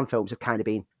Ant-Man films have kind of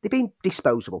been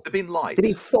disposable. They've been light.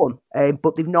 They've been fun,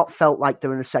 but they've not felt like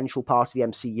they're an essential part of the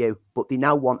MCU. But they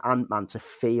now want Ant-Man to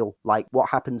feel like what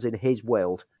happens in his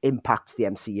world impacts the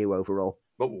MCU overall.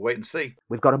 But we'll wait and see.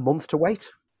 We've got a month to wait.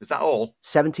 Is that all?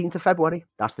 17th of February.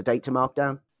 That's the date to mark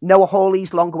down. Noah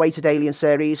Hawley's long-awaited Alien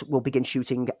series will begin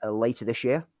shooting later this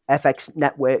year. FX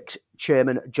Network's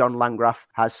chairman John Landgraf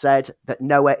has said that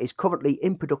Noah is currently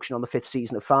in production on the 5th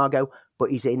season of Fargo,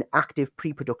 but he's in active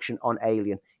pre-production on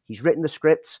Alien. He's written the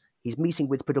scripts. He's meeting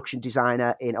with production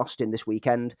designer in Austin this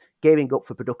weekend, gearing up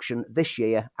for production this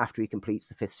year after he completes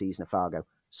the 5th season of Fargo.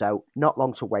 So not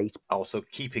long to wait. Also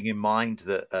keeping in mind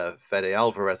that Fede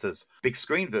Alvarez's big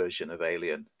screen version of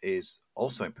Alien is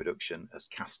also in production, as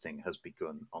casting has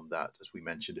begun on that, as we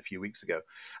mentioned a few weeks ago.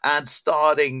 And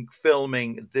starting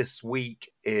filming this week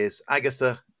is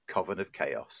Agatha, Coven of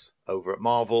Chaos. Over at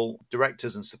Marvel,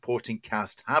 directors and supporting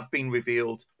cast have been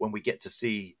revealed when we get to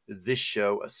see this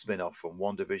show, a spin-off from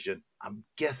WandaVision. I'm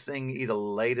guessing either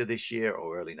later this year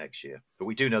or early next year. But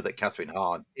we do know that Catherine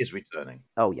Hahn is returning.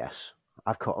 Oh, yes.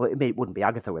 Of course. I mean, it wouldn't be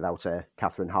Agatha without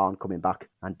Catherine Hahn coming back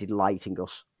and delighting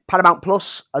us. Paramount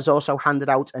Plus has also handed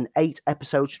out an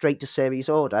 8-episode straight-to-series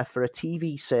order for a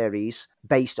TV series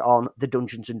based on the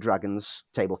Dungeons & Dragons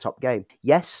tabletop game.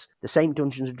 Yes, the same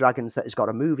Dungeons & Dragons that has got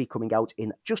a movie coming out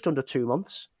in just under 2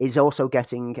 months is also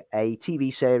getting a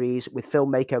TV series with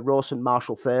filmmaker Rawson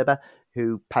Marshall Thurber,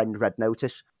 who penned Red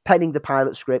Notice, penning the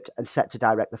pilot script and set to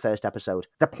direct the first episode.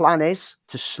 The plan is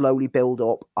to slowly build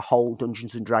up a whole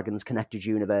Dungeons & Dragons connected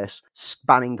universe,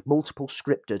 spanning multiple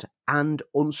scripted and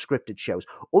unscripted shows.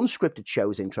 Unscripted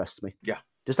shows interests me. Yeah.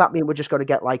 Does that mean we're just going to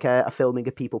get like a filming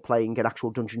of people playing an actual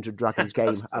Dungeons & Dragons game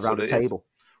that's around the table?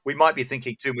 We might be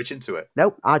thinking too much into it.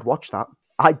 No, I'd watch that.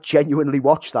 I genuinely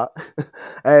watched that.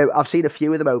 I've seen a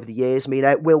few of them over the years. I mean,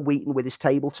 Will Wheaton with his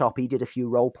tabletop, he did a few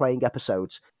role-playing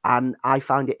episodes, and I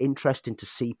found it interesting to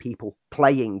see people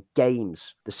playing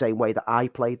games the same way that I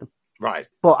play them. Right.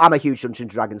 But I'm a huge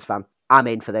Dungeons & Dragons fan. I'm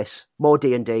in for this. More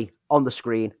D&D on the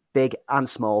screen, big and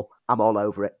small. I'm all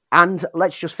over it. And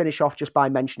let's just finish off just by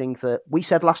mentioning that we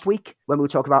said last week when we were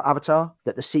talking about Avatar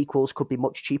that the sequels could be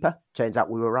much cheaper. Turns out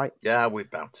we were right. Yeah, we're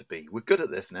about to be. We're good at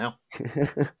this now.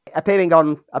 Appearing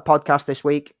on a podcast this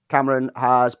week, Cameron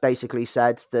has basically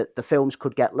said that the films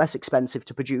could get less expensive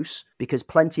to produce because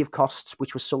plenty of costs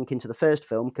which were sunk into the first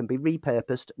film can be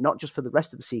repurposed not just for the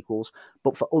rest of the sequels,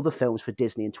 but for other films for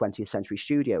Disney and 20th Century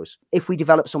Studios. If we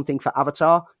develop something for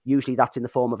Avatar, usually that's in the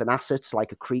form of an asset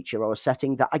like a creature or a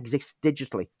setting that exists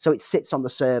digitally. So it sits on the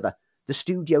server. The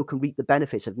studio can reap the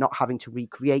benefit of not having to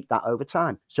recreate that over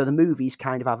time. So the movies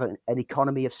kind of have an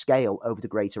economy of scale over the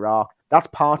greater arc. That's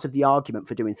part of the argument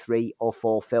for doing 3 or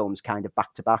 4 films kind of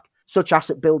back to back. Such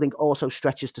asset building also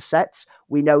stretches to sets.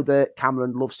 We know that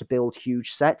Cameron loves to build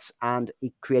huge sets, and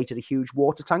he created a huge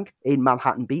water tank in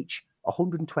Manhattan Beach,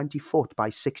 120 foot by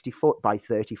 60 foot by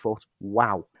 30 foot.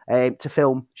 Wow. To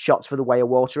film shots for The Way of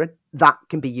Water in. That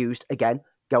can be used again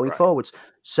going forwards.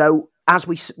 So as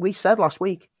we said last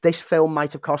week, This film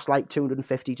might have cost like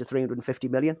 250 to 350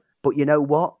 million. But you know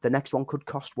what? The next one could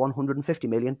cost 150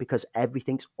 million because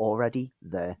everything's already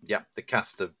there. Yeah, the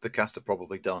cast are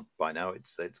probably done by now.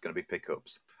 It's going to be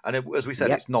pickups, and as we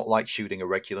said, It's not like shooting a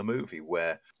regular movie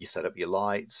where you set up your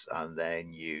lights and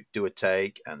then you do a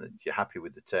take, and you're happy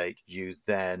with the take. You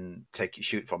then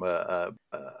shoot from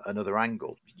another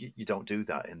angle. You don't do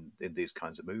that in these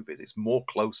kinds of movies. It's more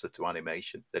closer to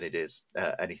animation than it is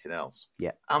anything else.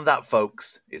 Yeah, and that,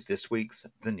 folks, is this week's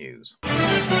The News.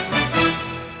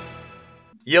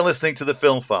 You're listening to The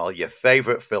Film File, your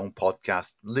favourite film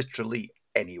podcast, literally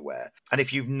anywhere. And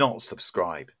if you've not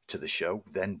subscribed to the show,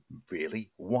 then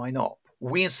really, why not?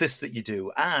 We insist that you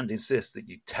do, and insist that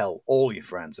you tell all your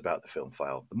friends about The Film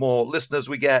File. The more listeners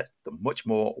we get, the much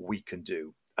more we can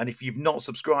do. And if you've not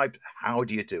subscribed, how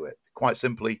do you do it? Quite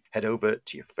simply, head over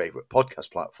to your favourite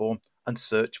podcast platform and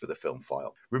search for The Film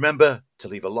File. Remember to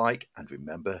leave a like and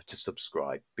remember to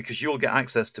subscribe, because you'll get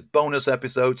access to bonus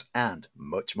episodes and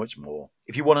much, much more.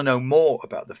 If you want to know more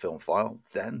about The Film File,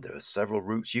 then there are several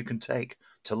routes you can take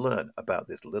to learn about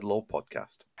this little old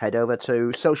podcast. Head over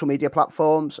to social media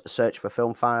platforms, search for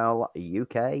Film File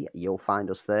UK. You'll find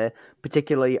us there,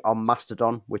 particularly on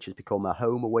Mastodon, which has become a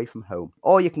home away from home.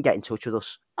 Or you can get in touch with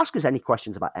us. Ask us any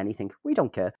questions about anything. We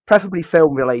don't care. Preferably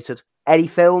film related. Any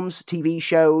films, TV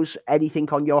shows, anything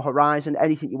on your horizon,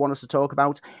 anything you want us to talk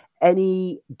about,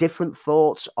 any different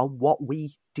thoughts on what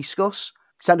we discuss,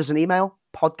 send us an email,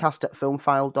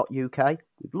 podcast@filmfile.uk.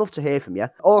 We'd love to hear from you.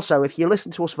 Also, if you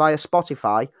listen to us via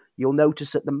Spotify, you'll notice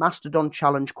that the Mastodon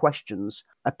Challenge questions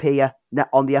appear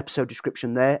on the episode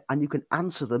description there, and you can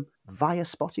answer them via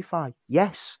Spotify.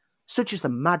 Yes, such is the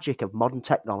magic of modern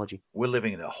technology. We're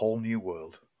living in a whole new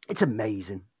world. It's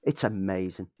amazing. It's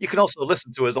amazing. You can also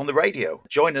listen to us on the radio.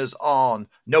 Join us on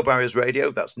No Barriers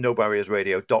Radio. That's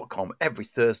nobarriersradio.com every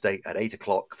Thursday at 8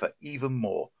 o'clock for even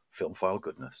more Film File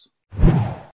goodness.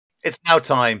 It's now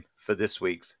time for this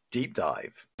week's Deep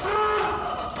Dive.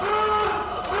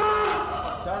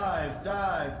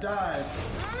 Dive.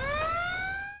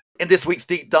 In this week's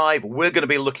Deep Dive, we're going to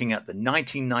be looking at the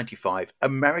 1995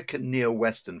 American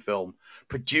neo-Western film,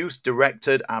 produced,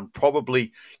 directed, and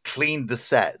probably cleaned the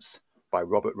sets by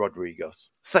Robert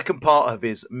Rodriguez. Second part of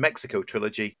his Mexico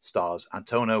trilogy stars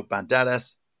Antonio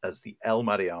Banderas as the El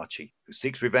Mariachi, who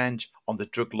seeks revenge on the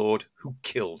drug lord who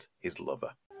killed his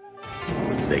lover.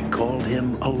 They called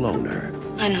him a loner.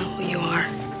 I know who you are.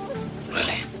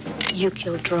 Really? You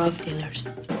kill drug dealers.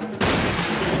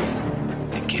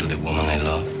 They killed the woman I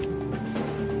loved.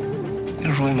 They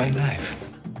ruined my life.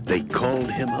 They called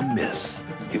him a myth.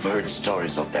 You've heard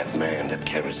stories of that man that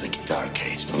carries a guitar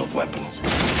case full of weapons.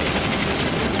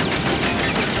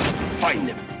 Find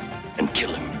him and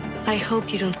kill him. I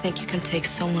hope you don't think you can take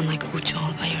someone like Ucho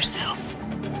all by yourself.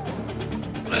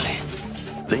 Really?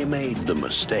 They made the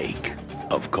mistake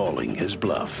of calling his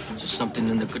bluff. Is there something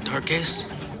in the guitar case?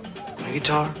 My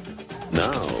guitar?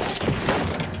 Now,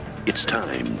 it's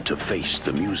time to face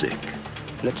the music.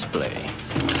 Let's play.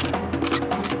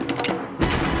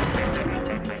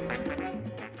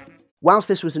 Whilst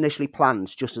this was initially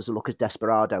planned just as a look at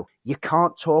Desperado, you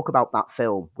can't talk about that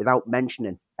film without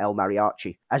mentioning El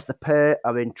Mariachi, as the pair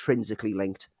are intrinsically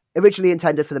linked. Originally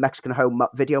intended for the Mexican home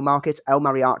video market, El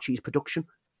Mariachi's production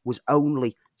was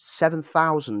only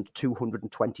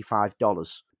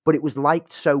 $7,225, but it was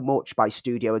liked so much by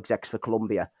studio execs for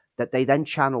Columbia that they then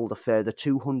channeled a further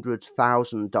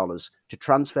 $200,000 to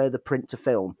transfer the print to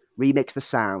film, remix the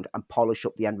sound, and polish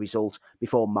up the end result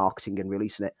before marketing and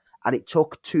releasing it. And it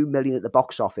took $2 million at the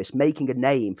box office, making a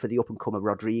name for the up-and-comer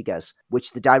Rodriguez,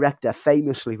 which the director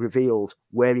famously revealed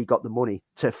where he got the money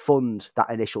to fund that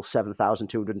initial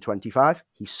 $7,225.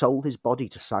 He sold his body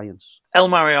to science. El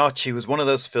Mariachi was one of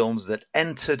those films that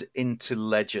entered into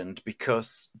legend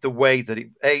because the way that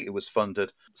it was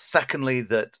funded, secondly,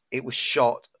 that it was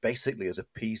shot basically as a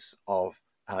piece of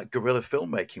guerrilla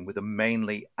filmmaking with a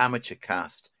mainly amateur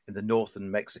cast in the northern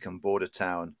Mexican border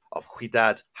town of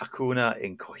Ciudad Jacuna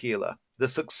in Coahuila. The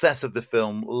success of the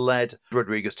film led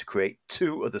Rodriguez to create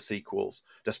two other sequels,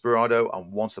 Desperado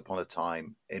and Once Upon a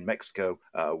Time in Mexico,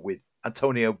 with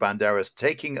Antonio Banderas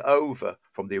taking over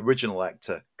from the original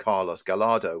actor Carlos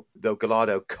Gallardo, though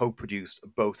Gallardo co-produced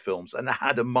both films and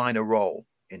had a minor role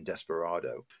in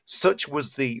Desperado. Such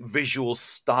was the visual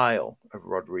style of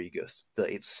Rodriguez that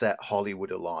it set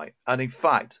Hollywood alight. And in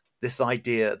fact, this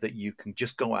idea that you can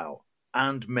just go out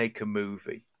and make a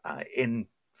movie in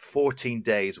 14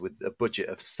 days with a budget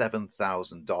of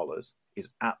 $7,000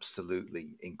 is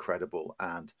absolutely incredible.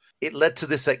 And it led to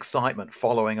this excitement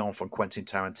following on from Quentin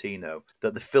Tarantino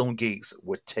that the film geeks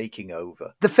were taking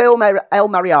over. The film El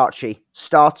Mariachi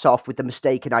starts off with the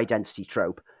mistaken identity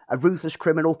trope. A ruthless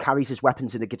criminal carries his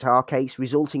weapons in a guitar case,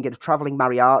 resulting in a travelling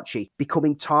mariachi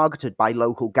becoming targeted by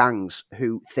local gangs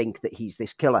who think that he's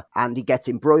this killer. And he gets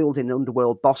embroiled in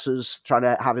underworld bosses trying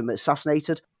to have him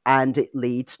assassinated. And it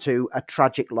leads to a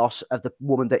tragic loss of the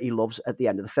woman that he loves at the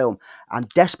end of the film. And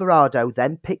Desperado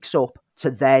then picks up to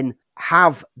then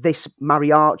have this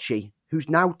mariachi, who's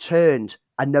now turned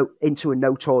into a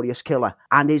notorious killer,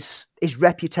 and his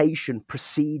reputation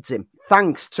precedes him,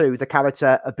 thanks to the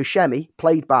character of Buscemi,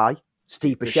 played by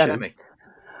Steve Buscemi,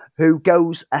 who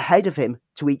goes ahead of him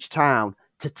to each town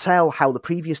to tell how the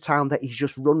previous town that he's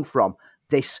just run from,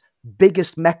 this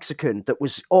biggest Mexican that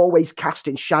was always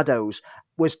casting shadows,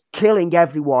 was killing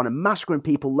everyone and massacring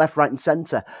people left, right, and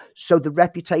centre. So the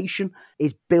reputation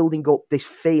is building up this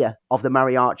fear of the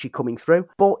mariachi coming through.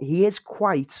 But he is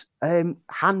quite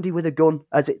handy with a gun,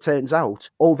 as it turns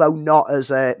out, although not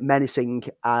as menacing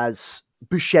as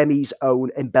Buscemi's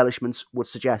own embellishments would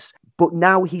suggest. But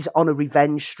now he's on a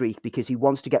revenge streak because he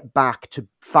wants to get back to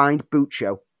find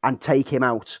Buccio and take him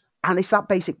out. And it's that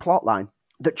basic plotline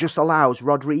that just allows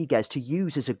Rodriguez to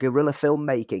use as a guerrilla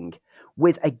filmmaking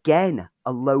with, again,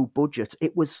 a low budget.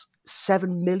 It was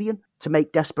 $7 million to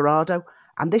make Desperado,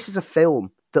 and this is a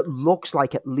film that looks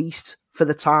like, at least for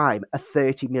the time, a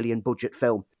 $30 million budget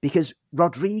film, because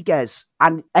Rodriguez,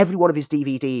 and every one of his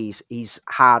DVDs, he's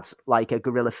had like a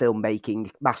guerrilla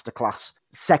filmmaking masterclass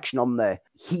section on there.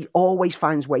 He always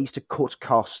finds ways to cut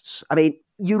costs. I mean,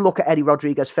 you look at Eddie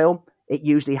Rodriguez film, it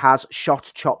usually has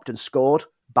shot, chopped and scored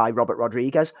by Robert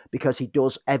Rodriguez because he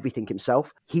does everything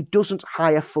himself. He doesn't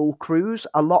hire full crews.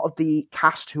 A lot of the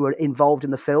cast who are involved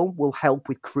in the film will help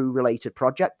with crew-related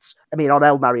projects. I mean, on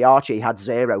El Mariachi, he had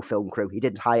 0 film crew. He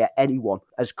didn't hire anyone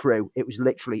as crew. It was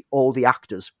literally all the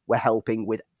actors were helping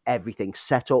with everything,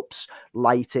 setups,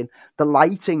 lighting. The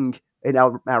lighting in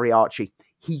El Mariachi,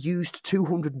 he used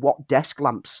 200-watt desk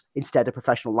lamps instead of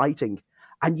professional lighting.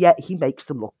 And yet he makes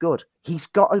them look good. He's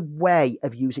got a way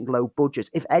of using low budgets.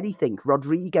 If anything,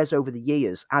 Rodriguez over the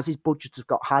years, as his budgets have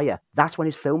got higher, that's when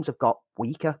his films have got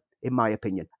weaker, in my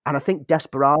opinion. And I think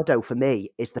Desperado, for me,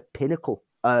 is the pinnacle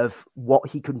of what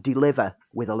he can deliver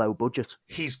with a low budget.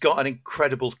 He's got an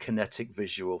incredible kinetic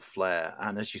visual flair.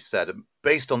 And as you said,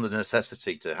 based on the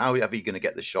necessity to however you're going to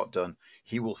get the shot done,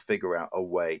 he will figure out a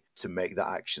way to make that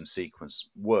action sequence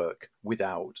work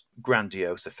without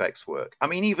grandiose effects work. I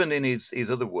mean, even in his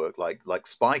other work, like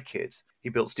Spy Kids, he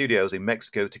built studios in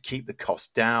Mexico to keep the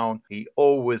cost down. He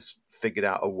always figured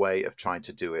out a way of trying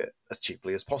to do it as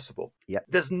cheaply as possible. Yep.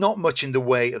 There's not much in the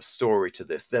way of story to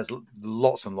this. There's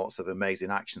lots and lots of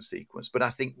amazing action sequence, but I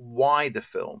think why the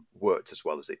film worked as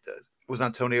well as it did was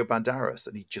Antonio Banderas,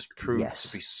 and he just proved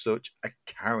to be such a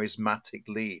charismatic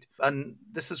lead. And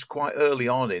this is quite early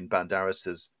on in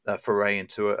Banderas' foray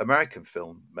into American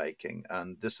filmmaking,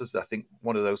 and this is, I think,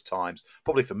 one of those times,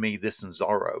 probably for me, this and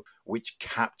Zorro, which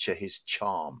capture his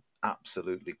charm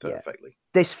absolutely perfectly.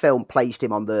 This film placed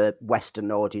him on the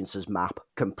Western audience's map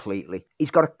completely.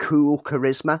 He's got a cool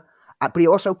charisma, but he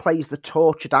also plays the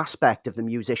tortured aspect of the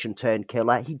musician turned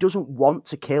killer. He doesn't want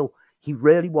to kill. He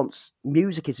really wants,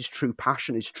 music is his true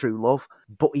passion, his true love,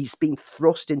 but he's been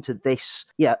thrust into this.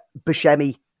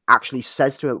 Buscemi actually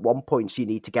says to him at one point, you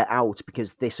need to get out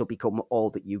because this will become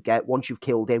all that you get. Once you've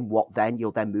killed him, what then?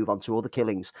 You'll then move on to other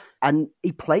killings. And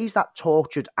he plays that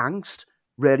tortured angst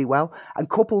really well, and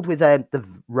coupled with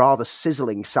the rather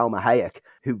sizzling Salma Hayek,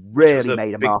 who really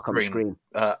made a mark on the screen.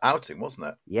 Outing, wasn't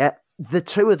it? Yeah. The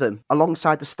two of them,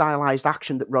 alongside the stylized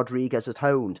action that Rodriguez had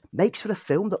honed, makes for a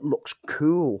film that looks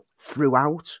cool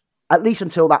throughout. At least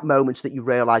until that moment that you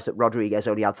realise that Rodriguez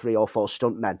only had 3 or 4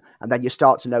 stuntmen, and then you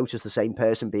start to notice the same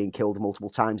person being killed multiple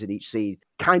times in each scene.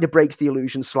 Kind of breaks the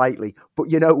illusion slightly, but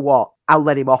you know what? I'll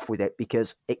let him off with it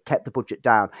because it kept the budget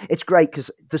down. It's great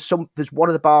because there's one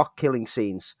of the bar killing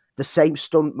scenes, the same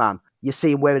stuntman, you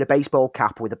see him wearing a baseball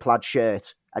cap with a plaid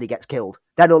shirt, and he gets killed.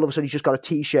 Then all of a sudden he's just got a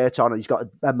T-shirt on and he's got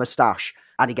a moustache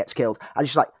and he gets killed. And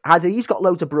it's like, either he's got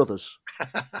loads of brothers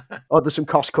or there's some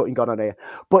cost cutting going on here.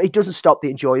 But it doesn't stop the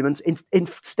enjoyment.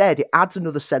 Instead, it adds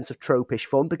another sense of tropish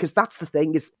fun, because that's the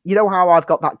thing is, you know how I've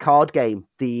got that card game,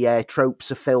 the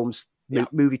Tropes of Films,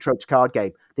 movie tropes card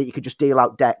game, that you could just deal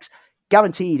out decks.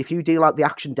 Guaranteed, if you deal out the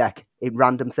action deck in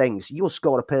random things, you'll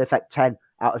score a perfect 10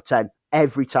 out of 10.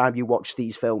 Every time you watch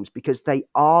these films, because they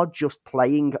are just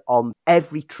playing on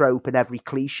every trope and every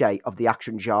cliche of the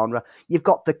action genre. You've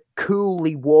got the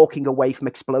coolly walking away from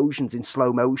explosions in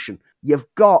slow motion. You've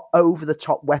got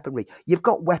over-the-top weaponry. You've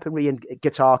got weaponry in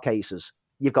guitar cases.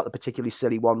 You've got the particularly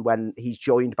silly one when he's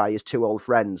joined by his 2 old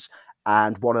friends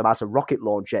and one of them has a rocket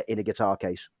launcher in a guitar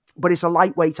case. But it's a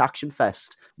lightweight action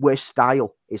fest where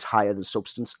style is higher than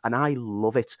substance, and I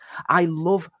love it. I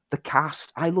love the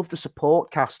cast. I love the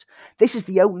support cast. This is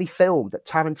the only film that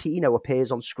Tarantino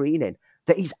appears on screen in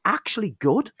that he's actually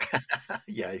good.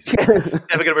 Yeah, he's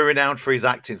never going to be renowned for his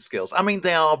acting skills. I mean,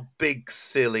 they are big,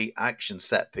 silly action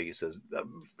set pieces,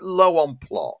 low on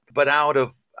plot, but out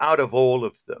of all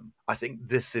of them, I think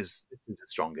this is the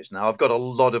strongest. Now, I've got a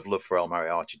lot of love for El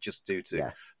Mariachi just due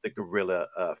to the guerrilla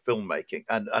filmmaking.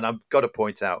 And I've got to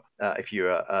point out, if you're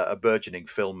a burgeoning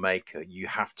filmmaker, you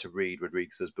have to read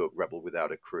Rodriguez's book, Rebel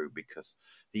Without a Crew, because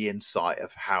the insight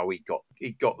of how he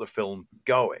got the film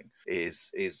going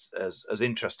is as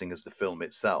interesting as the film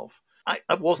itself.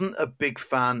 I wasn't a big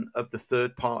fan of the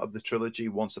third part of the trilogy,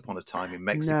 Once Upon a Time in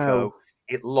Mexico. No.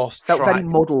 It lost felt track. Very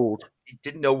muddled. It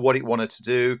didn't know what it wanted to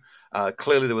do.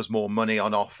 Clearly, there was more money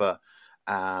on offer,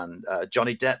 and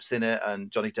Johnny Depp's in it,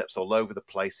 and Johnny Depp's all over the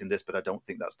place in this, but I don't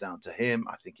think that's down to him.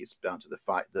 I think it's down to the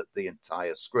fact that the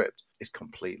entire script is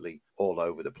completely all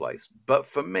over the place. But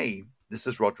for me, this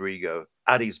is Rodrigo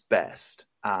at his best,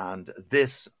 and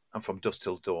this and From Dusk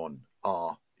Till Dawn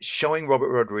are showing Robert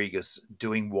Rodriguez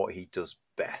doing what he does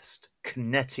best.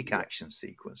 Kinetic action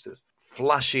sequences,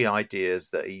 flashy ideas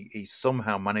that he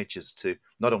somehow manages to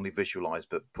not only visualize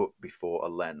but put before a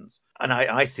lens. And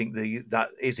I think that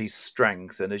is his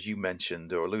strength. And as you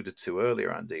mentioned or alluded to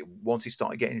earlier, Andy, once he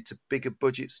started getting into bigger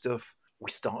budget stuff,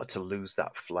 we started to lose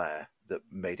that flair that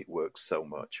made it work so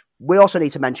much. We also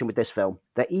need to mention with this film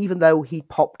that even though he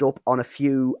popped up on a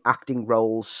few acting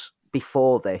roles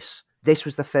before this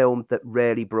was the film that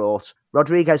really brought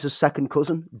Rodriguez's second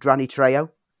cousin, Danny Trejo,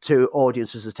 to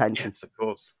audiences' attention. Yes, of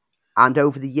course. And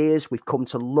over the years, we've come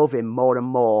to love him more and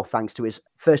more, thanks to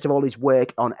first of all, his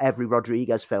work on every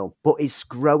Rodriguez film, but he's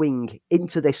growing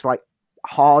into this like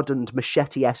hardened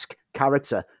Machete-esque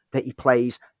character that he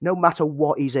plays no matter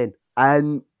what he's in.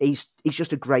 And he's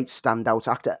just a great standout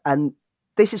actor. And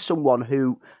this is someone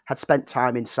who had spent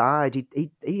time inside.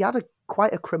 He had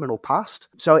quite a criminal past.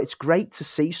 So it's great to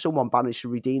see someone manage to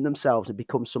redeem themselves and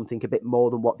become something a bit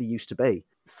more than what they used to be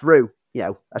through,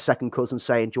 a second cousin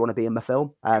saying, do you want to be in my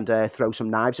film? And throw some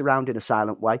knives around in a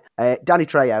silent way. Danny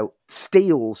Trejo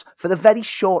steals, for the very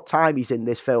short time he's in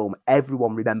this film,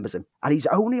 everyone remembers him. And he's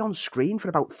only on screen for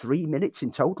about 3 minutes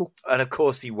in total. And of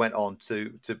course, he went on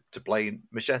to play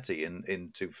Machete in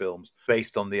 2 films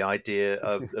based on the idea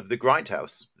of the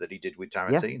Grindhouse that he did with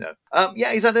Tarantino.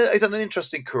 He's had an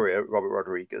interesting career, Robert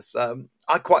Rodriguez.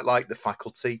 I quite like The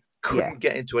Faculty. Couldn't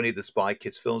get into any of the Spy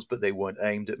Kids films, but they weren't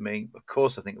aimed at me. Of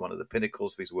course, I think one of the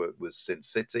pinnacles of his work was Sin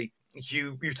City.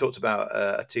 You talked about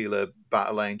Attila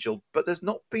Battle Angel, but there's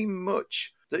not been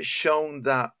much that's shown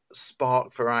that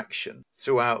spark for action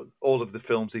throughout all of the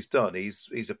films he's done.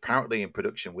 He's apparently in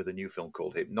production with a new film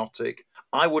called Hypnotic.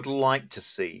 I would like to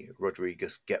see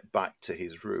Rodriguez get back to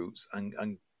his roots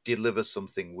and deliver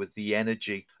something with the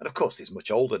energy, and of course he's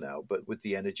much older now, but with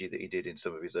the energy that he did in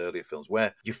some of his earlier films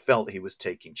where you felt he was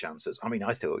taking chances. I mean,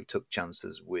 I thought he took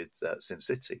chances with Sin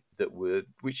City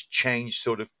which changed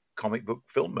sort of comic book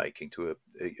filmmaking to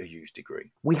a huge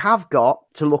degree. We have got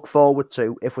to look forward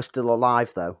to, if we're still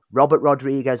alive though, Robert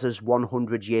Rodriguez's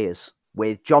 100 Years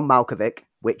with John Malkovich,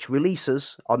 which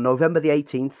releases on November the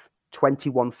 18th,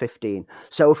 2115.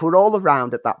 So if we're all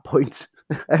around at that point,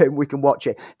 we can watch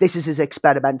it. This is his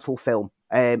experimental film,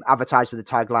 advertised with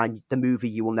the tagline, The Movie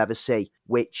You Will Never See,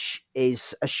 which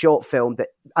is a short film that,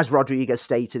 as Rodriguez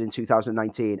stated in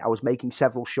 2019, I was making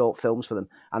several short films for them,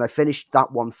 and I finished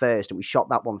that one first, and we shot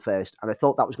that one first, and I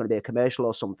thought that was going to be a commercial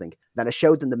or something. Then I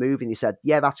showed them the movie, and they said,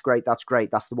 yeah, that's great, that's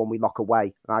the one we lock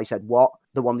away. And I said, what?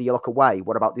 The one that you lock away?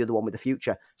 What about the other one with the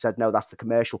future? I said, no, that's the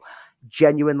commercial.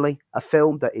 Genuinely, a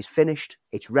film that is finished,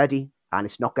 it's ready, and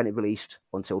it's not getting released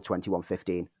until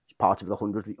 2115. It's part of the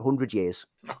 100 years.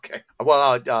 Okay.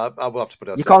 Well, I will have to put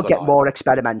it. You can't get more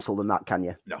experimental than that, can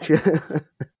you? No.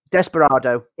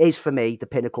 Desperado is, for me, the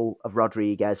pinnacle of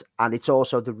Rodriguez, and it's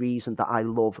also the reason that I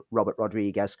love Robert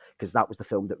Rodriguez, because that was the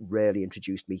film that really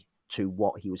introduced me to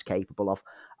what he was capable of.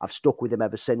 I've stuck with him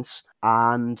ever since,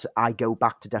 and I go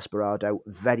back to Desperado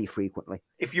very frequently.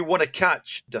 If you want to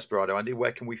catch Desperado, Andy,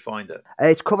 where can we find it?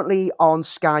 It's currently on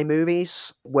Sky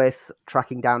Movies, with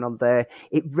tracking down on there.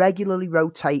 It regularly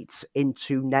rotates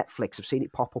into Netflix. I've seen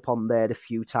it pop up on there a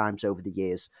few times over the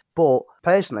years. But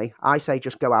personally, I say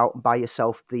just go out and buy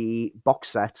yourself the box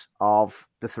set of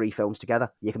the 3 films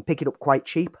together. You can pick it up quite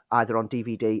cheap, either on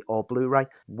DVD or Blu-ray.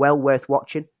 Well worth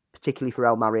watching, particularly for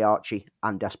El Mariachi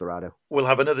and Desperado. We'll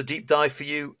have another deep dive for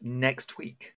you next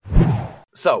week.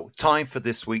 So, time for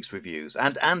this week's reviews.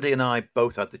 And Andy and I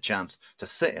both had the chance to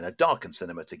sit in a darkened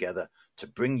cinema together to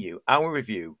bring you our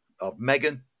review of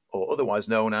Megan, or otherwise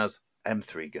known as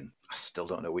M3gan. I still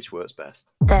don't know which works best.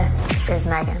 This is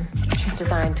Megan. She's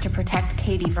designed to protect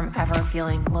Katie from ever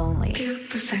feeling lonely. Pure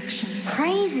perfection.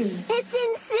 Crazy. It's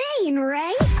insane,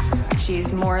 right?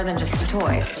 She's more than just a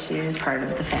toy. She's part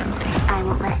of the family. I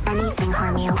won't let anything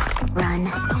harm you. Run.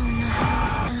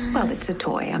 Well, it's a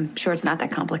toy. I'm sure it's not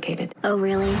that complicated. Oh,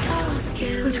 really?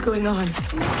 What's going on?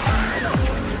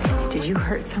 Did you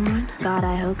hurt someone? God,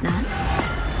 I hope not.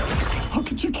 How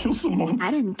could you kill someone?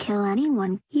 I didn't kill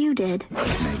anyone. You did.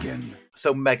 Megan.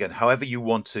 So Megan, however you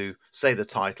want to say the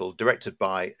title, directed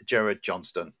by Gerard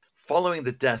Johnston. Following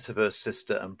the death of her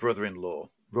sister and brother-in-law,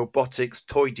 robotics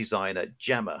toy designer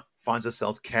Gemma finds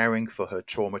herself caring for her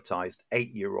traumatized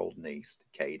 8-year-old niece,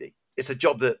 Katie. It's a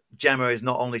job that Gemma is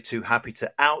not only too happy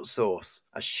to outsource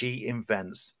as she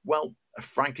invents, well, a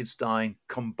Frankenstein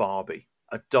cum Barbie,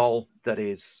 a doll that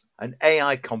is an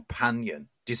AI companion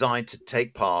designed to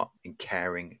take part in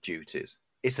caring duties.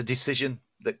 It's a decision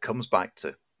that comes back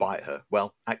to bite her,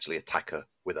 well, actually attack her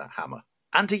with a hammer.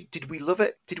 Andy, did we love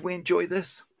it? Did we enjoy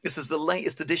this? This is the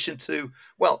latest addition to,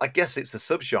 well, I guess it's a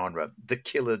subgenre, the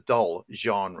killer doll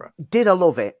genre. Did I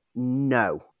love it?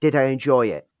 No. Did I enjoy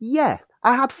it? Yeah.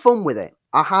 I had fun with it.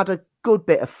 I had a good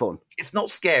bit of fun. It's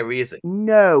not scary, is it?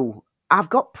 No.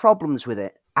 I've got problems with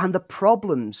it. And the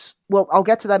problems, well, I'll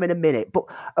get to them in a minute, but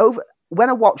when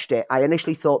I watched it, I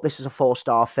initially thought this is a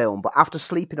 4-star film, but after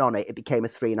sleeping on it, it became a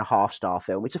 3.5-star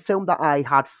film. It's a film that I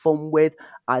had fun with.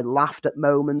 I laughed at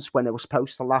moments when I was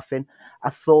supposed to laugh in. I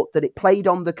thought that it played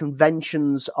on the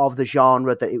conventions of the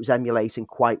genre that it was emulating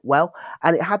quite well,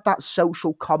 and it had that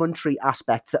social commentary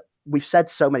aspect that we've said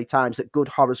so many times that good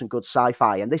horrors and good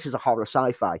sci-fi, and this is a horror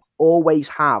sci-fi, always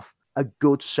have a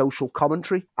good social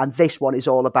commentary. And this one is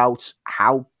all about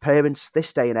how parents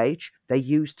this day and age, they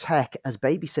use tech as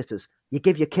babysitters. You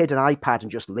give your kid an iPad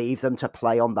and just leave them to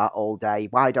play on that all day.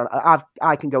 Why don't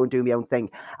I can go and do my own thing.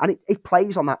 And it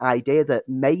plays on that idea that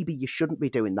maybe you shouldn't be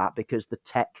doing that because the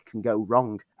tech can go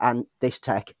wrong. And this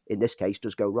tech, in this case,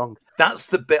 does go wrong. That's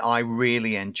the bit I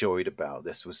really enjoyed about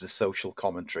this, was the social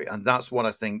commentary. And that's what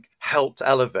I think helped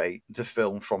elevate the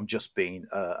film from just being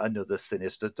another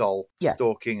sinister doll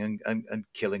stalking and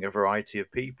killing a variety of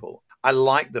people. I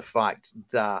like the fact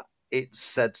that it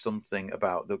said something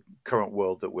about the current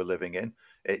world that we're living in.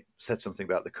 It said something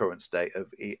about the current state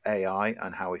of AI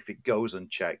and how if it goes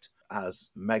unchecked, as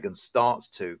Megan starts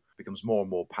to, becomes more and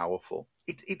more powerful.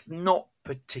 It's not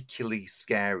particularly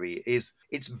scary.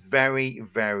 It's very,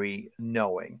 very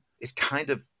knowing. It's kind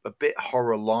of a bit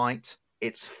horror light.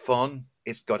 It's fun.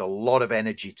 It's got a lot of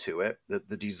energy to it.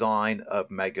 The design of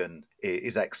Megan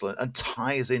is excellent and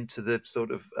ties into the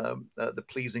sort of the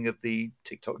pleasing of the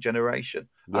TikTok generation.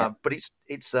 Yeah. But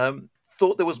it's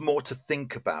thought there was more to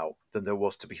think about than there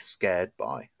was to be scared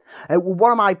by. Well,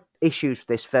 one of my issues with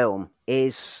this film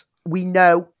is we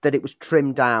know that it was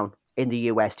trimmed down in the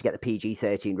US to get the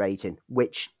PG-13 rating,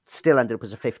 which still ended up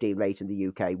as a 15 rate in the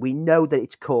UK. We know that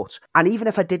it's cut. And even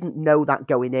if I didn't know that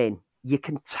going in, you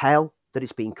can tell that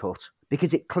it's been cut,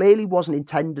 because it clearly wasn't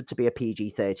intended to be a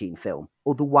PG-13 film.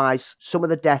 Otherwise, some of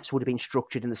the deaths would have been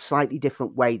structured in a slightly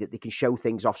different way that they can show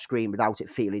things off screen without it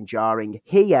feeling jarring.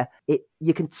 Here,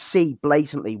 you can see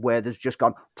blatantly where there's just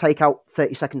gone, take out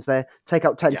 30 seconds there, take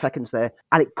out 10 seconds there,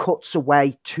 and it cuts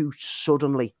away too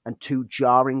suddenly and too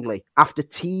jarringly after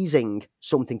teasing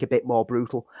something a bit more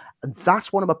brutal. And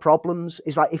that's one of my problems,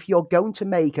 is like, if you're going to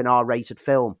make an R-rated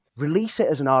film, release it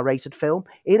as an R-rated film.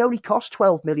 It only cost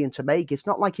 $12 million to make. It's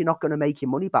not like you're not going to make your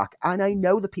money back. And I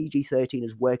know the PG-13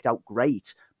 has worked out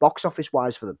great, box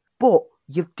office-wise for them. But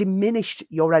you've diminished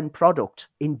your end product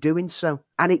in doing so.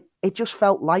 And it just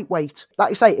felt lightweight.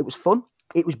 Like I say, it was fun.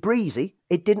 It was breezy.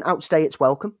 It didn't outstay its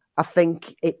welcome. I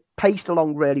think it paced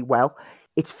along really well.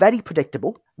 It's very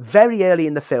predictable. Very early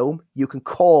in the film, you can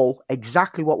call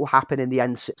exactly what will happen in the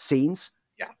end scenes.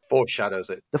 Yeah, foreshadows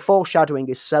it. The foreshadowing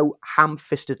is so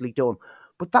ham-fistedly done.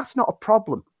 But that's not a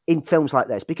problem in films like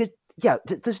this, because,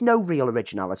 there's no real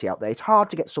originality out there. It's hard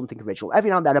to get something original. Every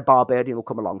now and then a Barbarian will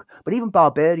come along. But even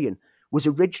Barbarian was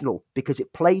original because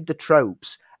it played the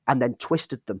tropes and then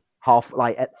twisted them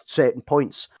at certain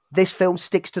points. This film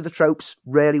sticks to the tropes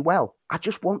really well. I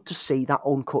just want to see that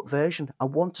uncut version. I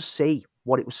want to see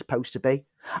what it was supposed to be.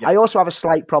 Yep. I also have a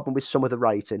slight problem with some of the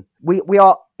writing. We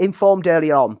are informed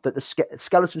early on that the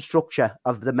skeleton structure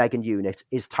of the Megan unit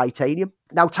is titanium.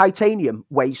 Now, titanium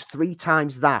weighs 3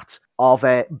 times that of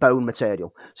bone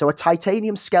material. So a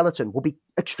titanium skeleton will be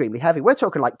extremely heavy. We're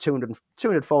talking like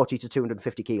 240 to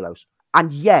 250 kilos.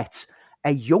 And yet,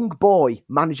 a young boy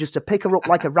manages to pick her up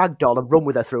like a rag doll and run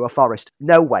with her through a forest.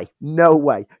 No way. No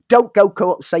way. Don't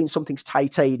go saying something's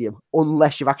titanium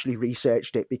unless you've actually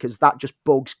researched it, because that just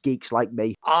bugs geeks like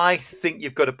me. I think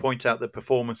you've got to point out the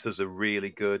performances are really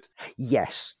good.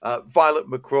 Yes. Violet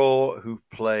McCraw, who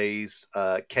plays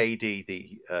Katie,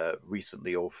 the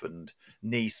recently orphaned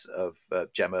niece of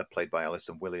Gemma, played by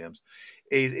Alison Williams,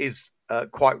 is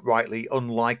quite rightly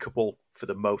unlikable for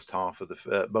the most parts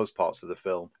of the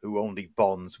film, who only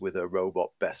bonds with her robot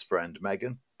best friend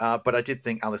Megan. But I did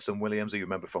think Alison Williams, who you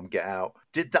remember from Get Out,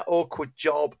 did that awkward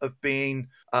job of being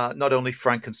not only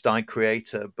Frankenstein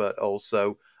creator, but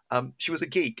also she was a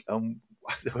geek.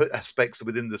 There were aspects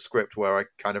within the script where I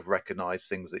kind of recognized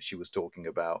things that she was talking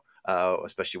about,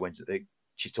 especially when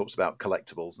she talks about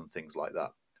collectibles and things like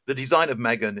that. The design of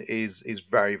Megan is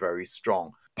very, very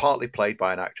strong, partly played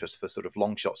by an actress for sort of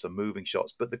long shots and moving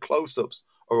shots, but the close-ups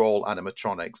are all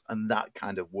animatronics, and that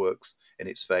kind of works in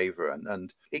its favor.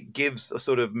 And it gives a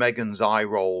sort of Megan's eye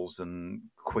rolls and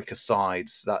quick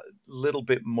asides that little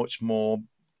bit much more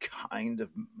kind of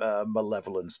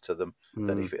malevolence to them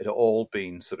than if it had all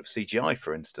been sort of CGI,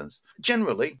 for instance.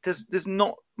 Generally, there's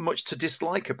not much to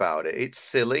dislike about it. It's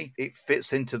silly. It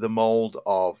fits into the mold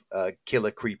of a killer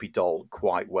creepy doll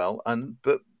quite well.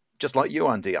 But just like you,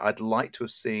 Andy, I'd like to have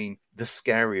seen the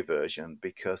scary version,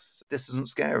 because this isn't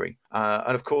scary.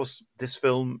 And of course, this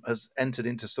film has entered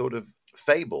into sort of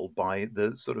fable by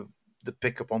the sort of the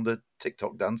pickup on the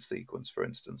TikTok dance sequence, for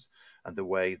instance, and the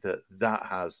way that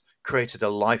has created a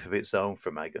life of its own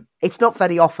for Megan. It's not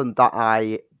very often that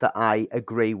I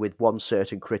agree with one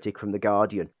certain critic from The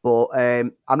Guardian, but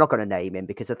I'm not going to name him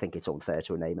because I think it's unfair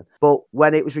to name him. But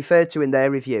when it was referred to in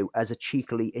their review as a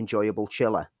cheekily enjoyable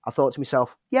chiller, I thought to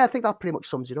myself, yeah, I think that pretty much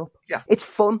sums it up. Yeah. It's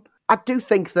fun. I do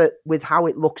think that with how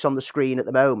it looks on the screen at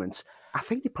the moment, I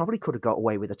think they probably could have got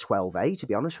away with a 12A, to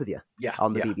be honest with you,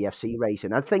 on the BBFC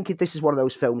rating. I think this is one of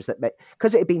those films that,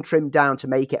 because it had been trimmed down to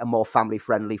make it a more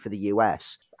family-friendly for the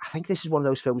US, I think this is one of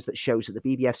those films that shows that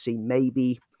the BBFC,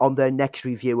 maybe on their next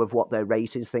review of what their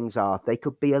ratings things are, they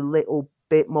could be a little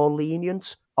bit more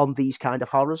lenient on these kind of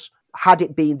horrors. Had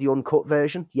it been the uncut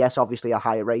version, yes, obviously a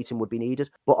higher rating would be needed.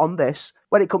 But on this,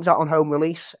 when it comes out on home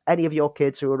release, any of your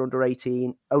kids who are under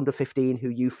 18, under 15, who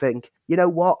you think, you know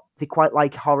what, they quite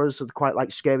like horrors and quite like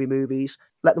scary movies,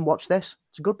 let them watch this.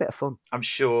 It's a good bit of fun. I'm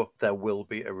sure there will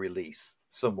be a release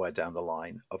somewhere down the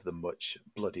line of the much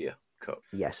bloodier cut.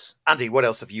 Yes. Andy, what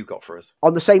else have you got for us?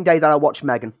 On the same day that I watched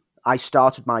Megan, I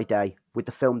started my day with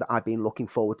the film that I've been looking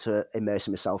forward to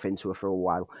immersing myself into for a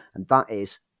while, and that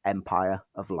is Empire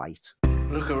of Light.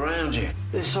 Look around you.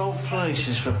 This whole place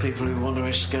is for people who want to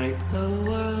escape. The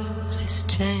world is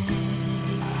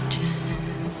changing.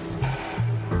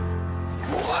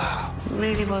 Wow. It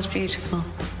really was beautiful.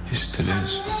 It still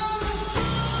is.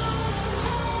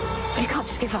 You can't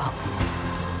just give up.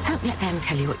 Don't let them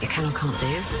tell you what you can or can't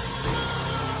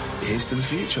do. Here's to the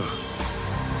future.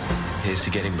 Here's to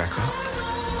getting back up.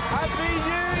 Happy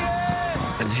New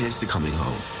Year! And here's to coming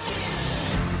home.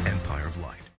 Empire of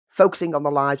Light. Focusing on the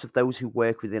lives of those who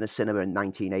work within a cinema in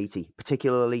 1980,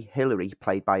 particularly Hilary,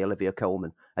 played by Olivia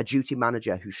Colman, a duty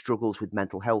manager who struggles with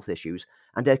mental health issues,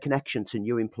 and her connection to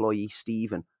new employee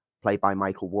Stephen, played by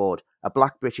Michael Ward, a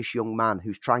black British young man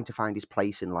who's trying to find his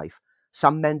place in life.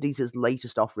 Sam Mendes'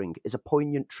 latest offering is a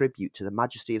poignant tribute to the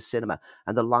majesty of cinema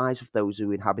and the lives of those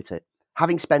who inhabit it.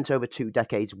 Having spent over 2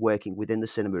 decades working within the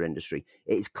cinema industry,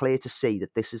 it is clear to see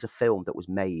that this is a film that was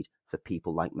made for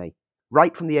people like me.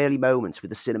 Right from the early moments with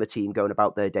the cinema team going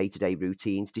about their day-to-day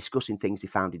routines, discussing things they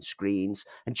found in screens,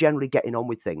 and generally getting on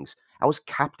with things, I was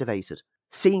captivated.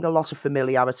 Seeing a lot of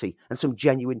familiarity and some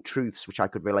genuine truths which I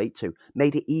could relate to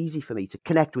made it easy for me to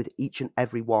connect with each and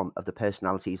every one of the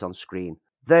personalities on screen.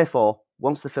 Therefore,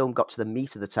 once the film got to the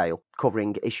meat of the tale,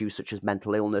 covering issues such as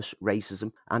mental illness,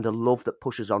 racism, and a love that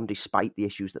pushes on despite the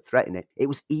issues that threaten it, it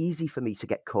was easy for me to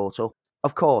get caught up.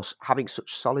 Of course, having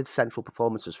such solid central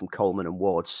performances from Coleman and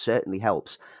Ward certainly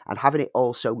helps, and having it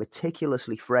all so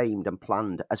meticulously framed and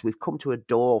planned as we've come to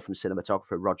adore from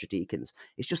cinematographer Roger Deakins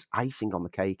is just icing on the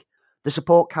cake. The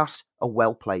support cast are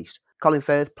well placed. Colin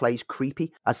Firth plays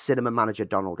Creepy as cinema manager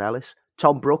Donald Ellis.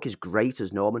 Tom Brooke is great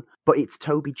as Norman, but it's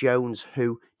Toby Jones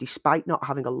who, despite not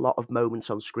having a lot of moments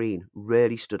on screen,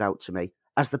 really stood out to me.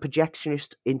 As the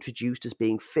projectionist introduced as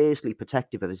being fiercely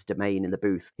protective of his domain in the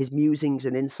booth, his musings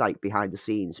and insight behind the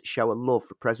scenes show a love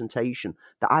for presentation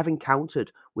that I've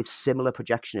encountered with similar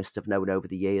projectionists I've known over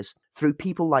the years. Through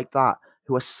people like that,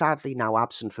 who are sadly now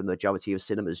absent from the majority of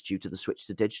cinemas due to the switch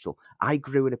to digital, I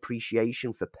grew an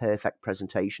appreciation for perfect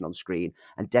presentation on screen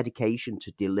and dedication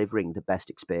to delivering the best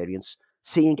experience.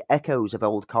 Seeing echoes of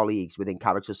old colleagues within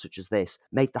characters such as this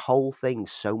made the whole thing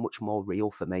so much more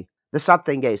real for me. The sad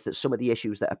thing is that some of the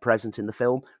issues that are present in the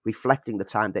film, reflecting the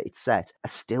time that it's set, are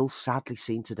still sadly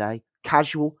seen today.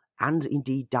 Casual and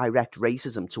indeed direct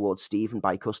racism towards Stephen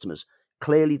by customers,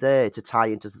 clearly there to tie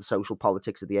into the social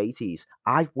politics of the 80s,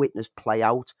 I've witnessed play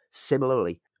out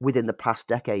similarly within the past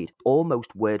decade,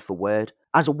 almost word for word.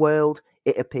 As a world,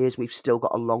 it appears we've still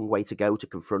got a long way to go to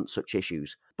confront such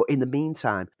issues. But in the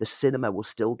meantime, the cinema will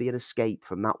still be an escape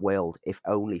from that world, if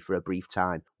only for a brief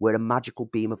time, where a magical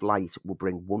beam of light will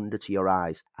bring wonder to your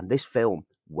eyes. And this film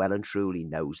well and truly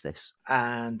knows this.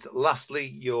 And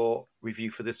lastly, your review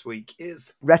for this week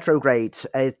is? Retrograde,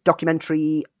 a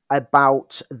documentary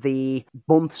about the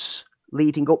months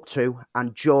leading up to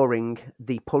and during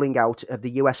the pulling out of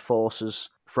the US forces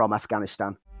from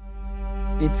Afghanistan.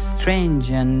 It's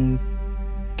strange and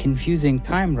confusing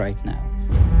time right now.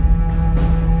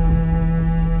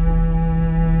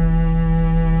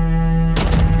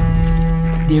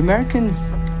 The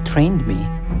Americans trained me,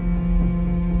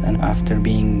 and after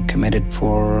being committed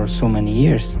for so many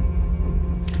years,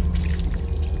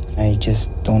 I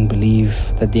just don't believe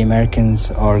that the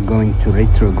Americans are going to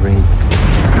retrograde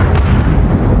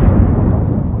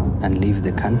and leave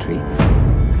the country.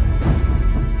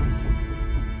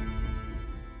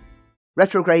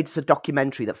 Retrograde is a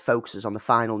documentary that focuses on the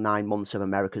final 9 months of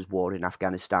America's war in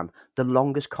Afghanistan, the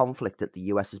longest conflict that the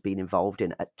US has been involved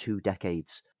in at 2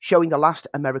 decades, showing the last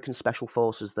American special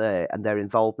forces there and their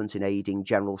involvement in aiding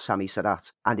General Sami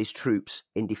Sadat and his troops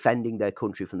in defending their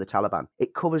country from the Taliban.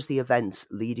 It covers the events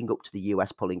leading up to the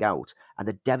US pulling out and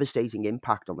the devastating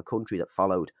impact on the country that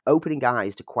followed, opening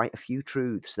eyes to quite a few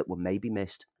truths that were maybe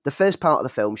missed. The first part of the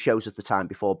film shows us the time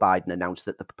before Biden announced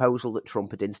that the proposal that Trump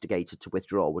had instigated to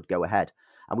withdraw would go ahead,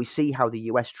 and we see how the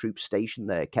US troops stationed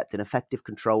there kept an effective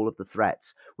control of the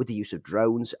threats with the use of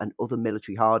drones and other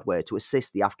military hardware to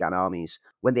assist the Afghan armies.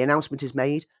 When the announcement is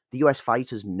made, the US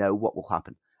fighters know what will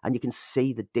happen, and you can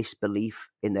see the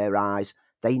disbelief in their eyes.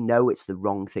 They know it's the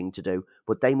wrong thing to do,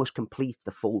 but they must complete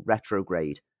the full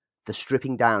retrograde, the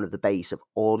stripping down of the base of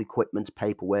all equipment,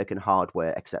 paperwork and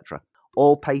hardware, etc.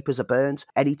 All papers are burned,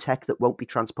 any tech that won't be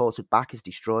transported back is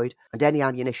destroyed, and any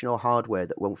ammunition or hardware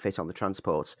that won't fit on the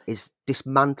transports is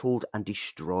dismantled and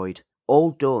destroyed.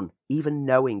 All done, even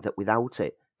knowing that without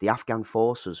it, the Afghan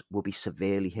forces will be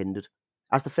severely hindered.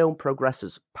 As the film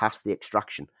progresses past the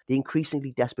extraction, the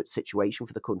increasingly desperate situation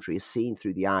for the country is seen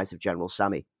through the eyes of General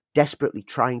Sami, desperately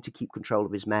trying to keep control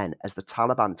of his men as the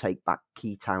Taliban take back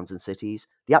key towns and cities.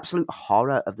 The absolute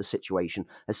horror of the situation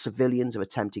as civilians are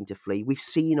attempting to flee. We've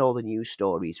seen all the news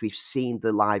stories, we've seen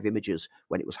the live images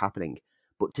when it was happening,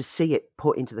 but to see it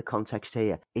put into the context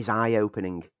here is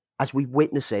eye-opening. As we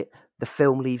witness it, the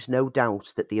film leaves no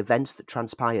doubt that the events that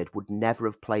transpired would never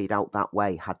have played out that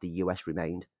way had the US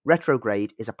remained.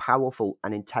 Retrograde is a powerful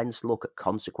and intense look at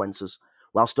consequences,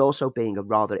 whilst also being a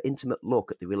rather intimate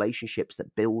look at the relationships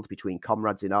that build between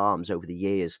comrades in arms over the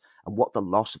years and what the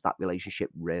loss of that relationship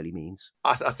really means.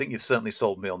 I think you've certainly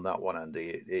sold me on that one,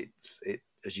 Andy. It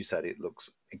as you said, it looks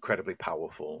incredibly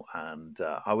powerful, and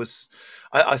I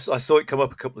saw it come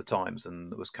up a couple of times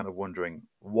and was kind of wondering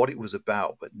what it was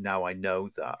about, but now I know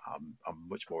that I'm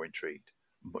much more intrigued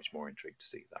to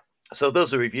see that. So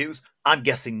those are reviews. I'm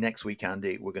guessing next week,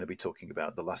 Andy, we're going to be talking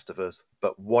about The Last of Us.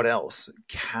 But what else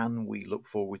can we look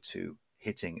forward to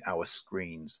hitting our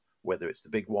screens, whether it's the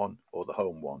big one or the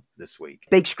home one this week?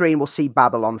 Big screen will see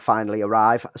Babylon finally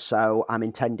arrive, so I'm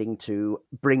intending to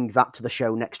bring that to the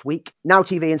show next week. Now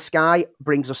TV and Sky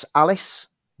brings us Alice,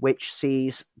 which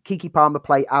sees Keke Palmer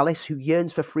play Alice, who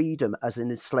yearns for freedom as an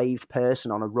enslaved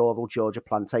person on a rural Georgia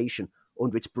plantation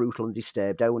under its brutal and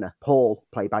disturbed owner, Paul,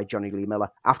 played by Johnny Lee Miller.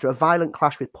 After a violent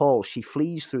clash with Paul, she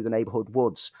flees through the neighbourhood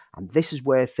woods, and this is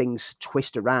where things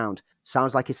twist around.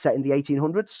 Sounds like it's set in the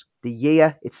 1800s? The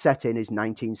year it's set in is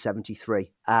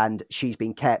 1973, and she's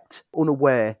been kept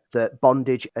unaware that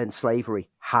bondage and slavery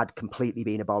had completely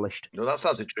been abolished. No, that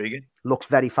sounds intriguing. Looks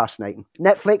very fascinating.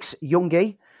 Netflix,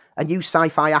 Youngie, a new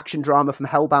sci-fi action drama from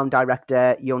Hellbound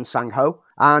director Yun Sang-ho.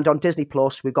 And on Disney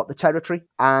Plus, we've got The Territory,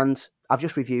 and I've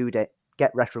just reviewed it.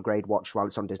 Get Retrograde watched while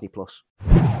it's on Disney Plus.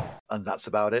 And that's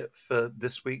about it for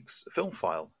this week's Film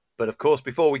File. But of course,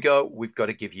 before we go, we've got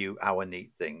to give you our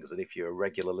neat things. And if you're a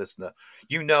regular listener,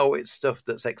 you know it's stuff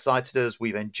that's excited us,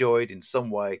 we've enjoyed in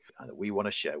some way, and that we want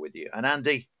to share with you. And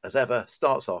Andy, as ever,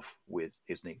 starts off with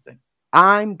his neat thing.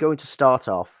 I'm going to start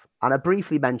off And I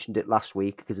briefly mentioned it last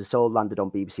week because it's all landed on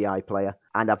BBC iPlayer.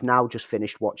 And I've now just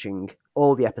finished watching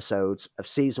all the episodes of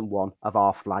season 1 of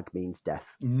Our Flag Means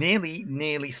Death.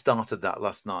 Nearly started that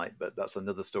last night, but that's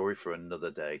another story for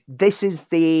another day. This is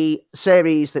the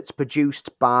series that's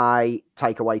produced by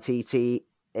Taika Waititi.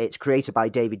 It's created by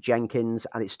David Jenkins,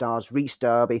 and it stars Rhys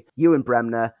Darby, Ewan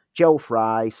Bremner, Joel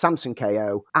Fry, Samson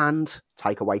Ko, and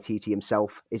Taika Waititi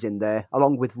himself is in there,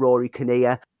 along with Rory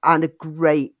Kinnear, and a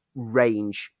great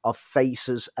range of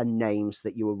faces and names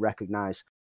that you will recognise.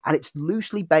 And it's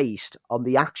loosely based on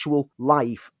the actual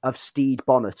life of Stede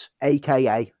Bonnet,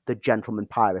 aka the Gentleman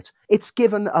Pirate. It's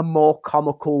given a more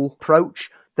comical approach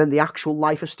than the actual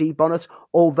life of Stede Bonnet,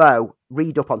 although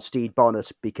read up on Stede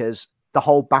Bonnet because the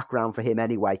whole background for him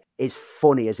anyway is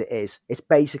funny as it is. It's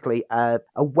basically a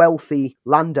wealthy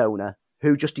landowner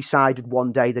who just decided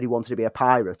one day that he wanted to be a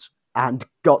pirate and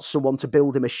got someone to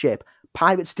build him a ship.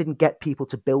 Pirates didn't get people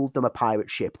to build them a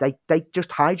pirate ship. They just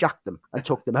hijacked them and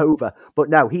took them over. But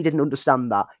no, he didn't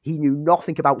understand that. He knew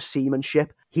nothing about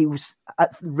seamanship. He was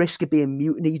at risk of being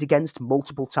mutinied against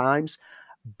multiple times.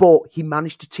 But he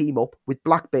managed to team up with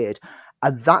Blackbeard.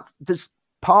 And there's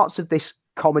parts of this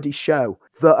comedy show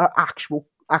that are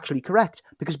actually correct,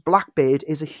 because Blackbeard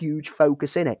is a huge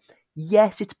focus in it.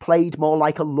 Yes, it's played more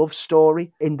like a love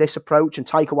story in this approach, and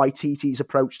Taika Waititi's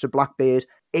approach to Blackbeard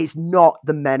is not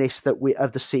the menace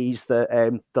of the seas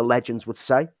that the legends would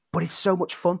say, but it's so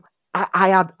much fun.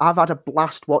 I've had a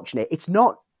blast watching it. It's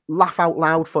not laugh out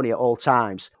loud funny at all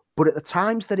times, but at the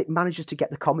times that it manages to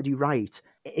get the comedy right,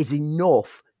 it is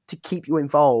enough to keep you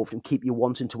involved and keep you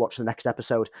wanting to watch the next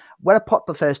episode. When I popped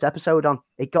the first episode on,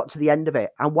 it got to the end of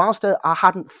it, and whilst I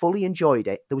hadn't fully enjoyed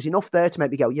it, there was enough there to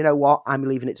make me go, you know what, I'm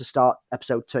leaving it to start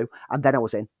episode 2, and then I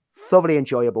was in. Thoroughly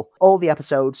enjoyable. All the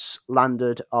episodes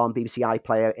landed on BBC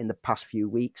iPlayer in the past few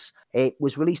weeks. It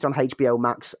was released on HBO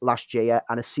Max last year,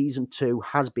 and a season 2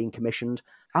 has been commissioned.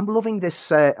 I'm loving this.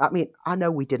 I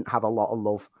know we didn't have a lot of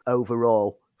love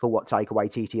overall for what Taika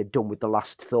Waititi had done with the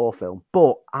last Thor film,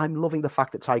 but I'm loving the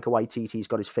fact that Taika Waititi's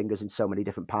got his fingers in so many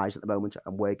different pies at the moment,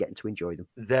 and we're getting to enjoy them.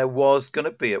 There was going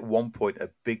to be at one point a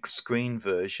big screen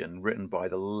version written by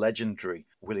the legendary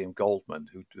William Goldman,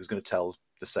 who was going to tell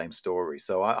the same story.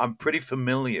 So I'm pretty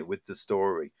familiar with the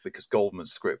story because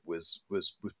Goldman's script was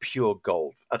pure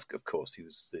gold. Of course, he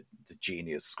was the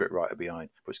genius scriptwriter behind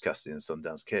Butch Cassidy and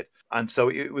Sundance Kid, and so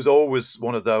it was always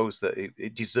one of those that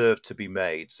it deserved to be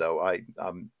made. So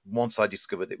once I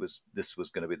discovered this was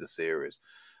going to be the series,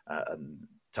 and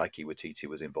Taika Waititi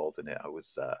was involved in it,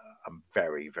 I'm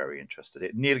very, very interested.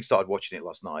 It nearly started watching it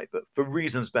last night, but for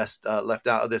reasons best left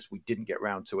out of this, we didn't get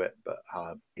round to it. But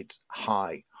it's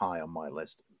high on my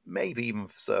list. Maybe even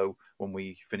so when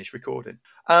we finish recording.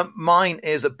 Mine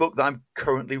is a book that I'm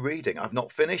currently reading. I've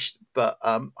not finished, but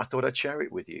I thought I'd share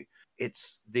it with you.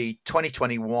 It's the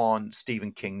 2021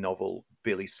 Stephen King novel,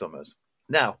 Billy Summers.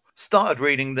 Now, started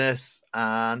reading this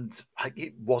and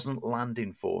it wasn't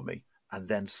landing for me. And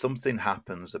then something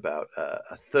happens about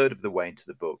a third of the way into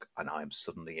the book, and I'm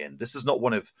suddenly in. This is not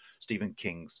one of Stephen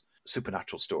King's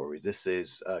supernatural stories. This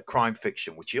is crime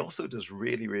fiction, which he also does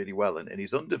really, really well, and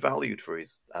he's undervalued for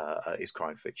his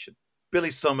crime fiction.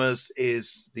 Billy Summers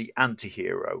is the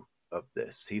anti-hero of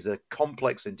this. He's a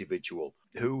complex individual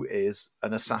who is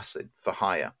an assassin for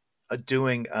hire,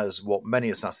 doing as what many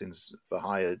assassins for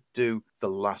hire do, the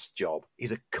last job.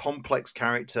 He's a complex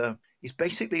character.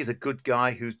 He's a good guy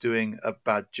who's doing a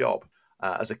bad job.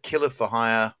 As a killer for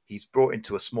hire, he's brought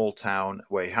into a small town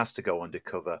where he has to go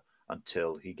undercover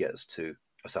until he gets to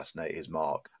assassinate his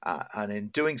mark. And in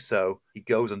doing so, he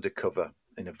goes undercover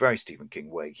in a very Stephen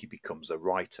King way. He becomes a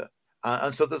writer.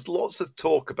 And so there's lots of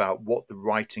talk about what the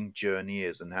writing journey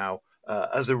is and how,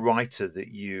 as a writer, that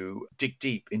you dig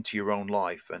deep into your own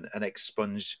life and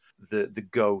expunge the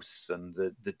ghosts and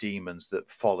the demons that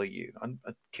follow you. And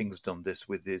King's done this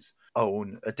with his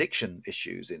own addiction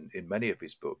issues in many of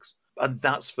his books. And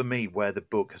that's, for me, where the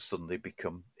book has suddenly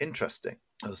become interesting.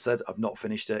 As I said, I've not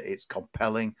finished it. It's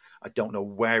compelling. I don't know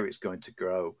where it's going to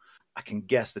go. I can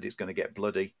guess that it's going to get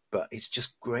bloody, but it's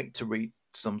just great to read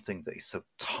something that is so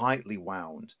tightly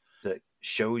wound that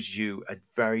shows you a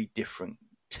very different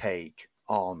take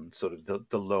on sort of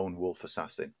the lone wolf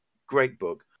assassin. Great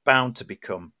book, bound to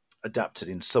become adapted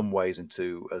in some ways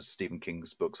into, as Stephen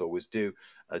King's books always do.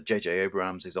 J.J.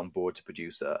 Abrams is on board to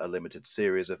produce a limited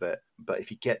series of it. But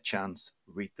if you get a chance,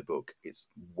 read the book. It's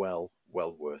well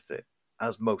worth it,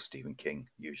 as most Stephen King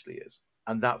usually is.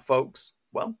 And that, folks,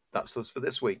 well, that's us for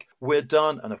this week. We're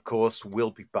done. And of course,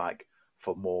 we'll be back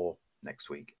for more next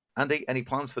week. Andy, any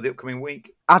plans for the upcoming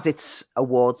week? As it's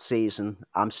awards season,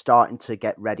 I'm starting to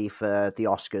get ready for the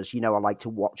Oscars. You know, I like to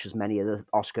watch as many of the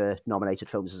Oscar-nominated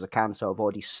films as I can, so I've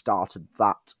already started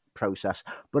that process.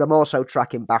 But I'm also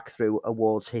tracking back through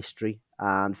awards history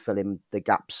and filling the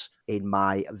gaps in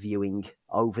my viewing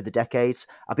over the decades.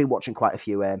 I've been watching quite a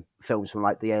few films from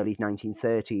like the early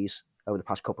 1930s over the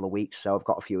past couple of weeks, so I've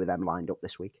got a few of them lined up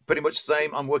this week. Pretty much the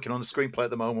same. I'm working on a screenplay at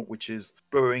the moment, which is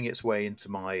burrowing its way into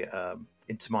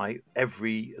my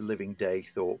every living day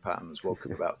thought patterns. Woke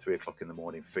up about 3 o'clock in the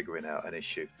morning figuring out an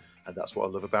issue, and that's what I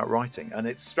love about writing. And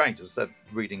it's strange, as I said,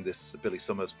 reading this Billy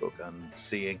Summers book and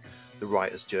seeing the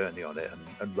writer's journey on it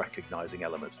and recognizing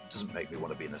elements. It doesn't make me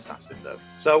want to be an assassin, though.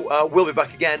 So we'll be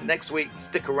back again next week.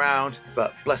 Stick around,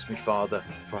 but bless me, Father,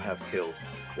 for I have killed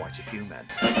quite a few men.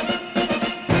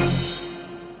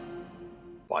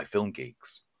 By Film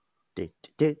Geeks. Dun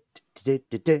dun dun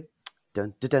dun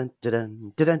dun dun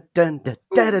dun dun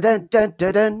dun dun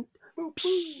dun dun.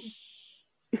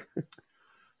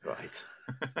 Right.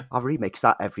 I remix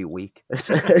that every week. It's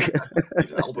an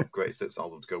album, greatest hits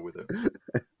album to go with it.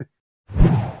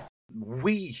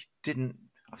 We didn't.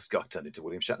 I've got turned into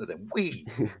William Shatner then. We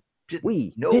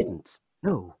didn't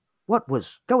know what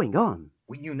was going on.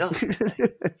 We knew nothing.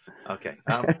 Okay.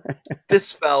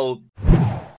 This fell.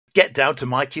 Get down to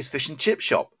Mikey's Fish and Chip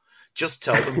Shop. Just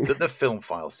tell them that the Film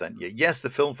File sent you. Yes, the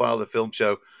Film File, the film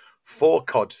show for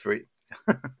Cod Freaks.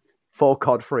 For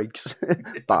Cod Freaks.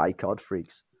 By Cod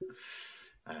Freaks.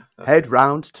 Head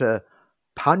round to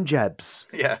Panjab's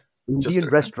Indian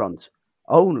restaurant.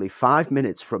 Only 5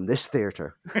 minutes from this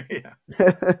theatre. Yeah.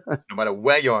 No matter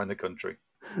where you are in the country,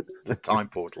 the time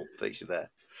portal takes you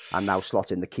there. And now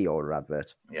slot in the key order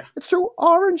advert. Yeah. It's too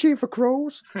orangey for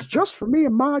crows. It's just for me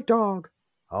and my dog.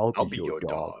 I'll be your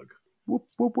dog. Whoop,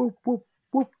 whoop, whoop, whoop,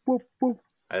 whoop, whoop, whoop.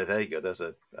 There you go. There's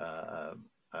a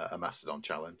Mastodon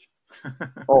challenge.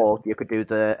 Or you could do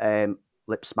the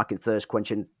lip smacking, thirst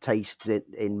quenching, taste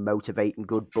in motivating,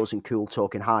 good, buzzing, cool,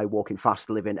 talking, high, walking, fast,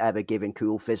 living, ever giving,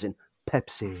 cool, fizzing,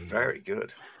 Pepsi. Very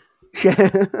good.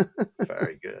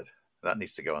 Very good. That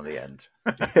needs to go on the end.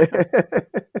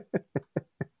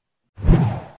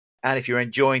 And if you're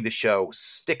enjoying the show,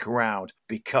 stick around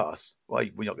because, well,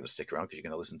 we're not going to stick around because you're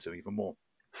going to listen to even more.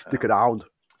 Stick around.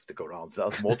 Stick around.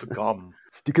 There's more to come.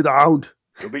 Stick around.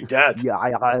 You'll be dead. Yeah,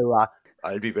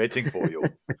 I'll be waiting for you.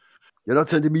 You're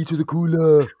not sending me to the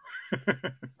cooler.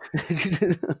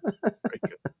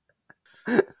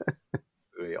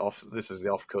 This is the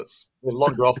offcuts. We're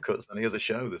longer offcuts than here's a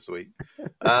show this week.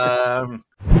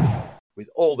 With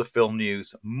all the film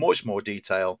news, much more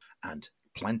detail, and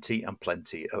plenty and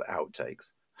plenty of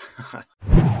outtakes.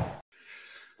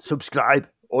 Subscribe.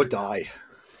 Or die.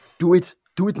 Do it.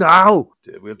 Do it now.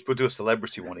 We'll do a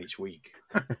celebrity one each week.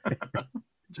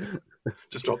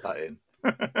 just drop that in.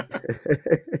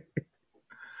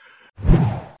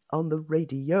 On the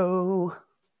radio.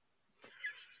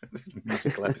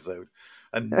 Musical episode.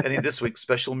 And in this week's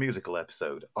special musical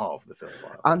episode of the Film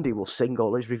File. Andy will sing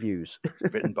all his reviews.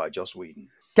 Written by Joss Whedon.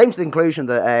 Came to the conclusion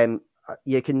that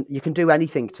you can do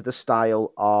anything to the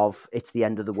style of It's the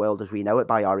End of the World as We Know It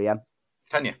by R.E.M.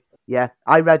 Can you? Yeah.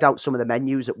 I read out some of the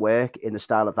menus at work in the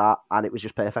style of that, and it was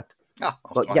just perfect.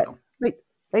 But yeah,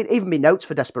 even my notes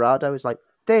for Desperado is like,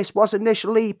 this was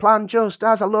initially planned just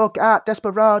as a look at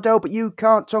Desperado, but you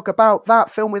can't talk about that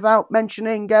film without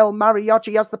mentioning El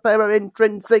Mariachi as the pair are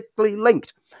intrinsically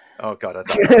linked. Oh, God,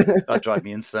 that'd drive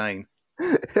me insane.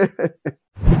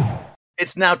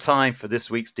 It's now time for this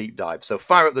week's deep dive. So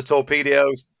fire up the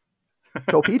torpedoes.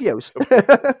 Torpedoes?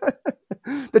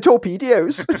 The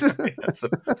torpedoes. It's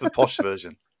the posh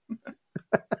version.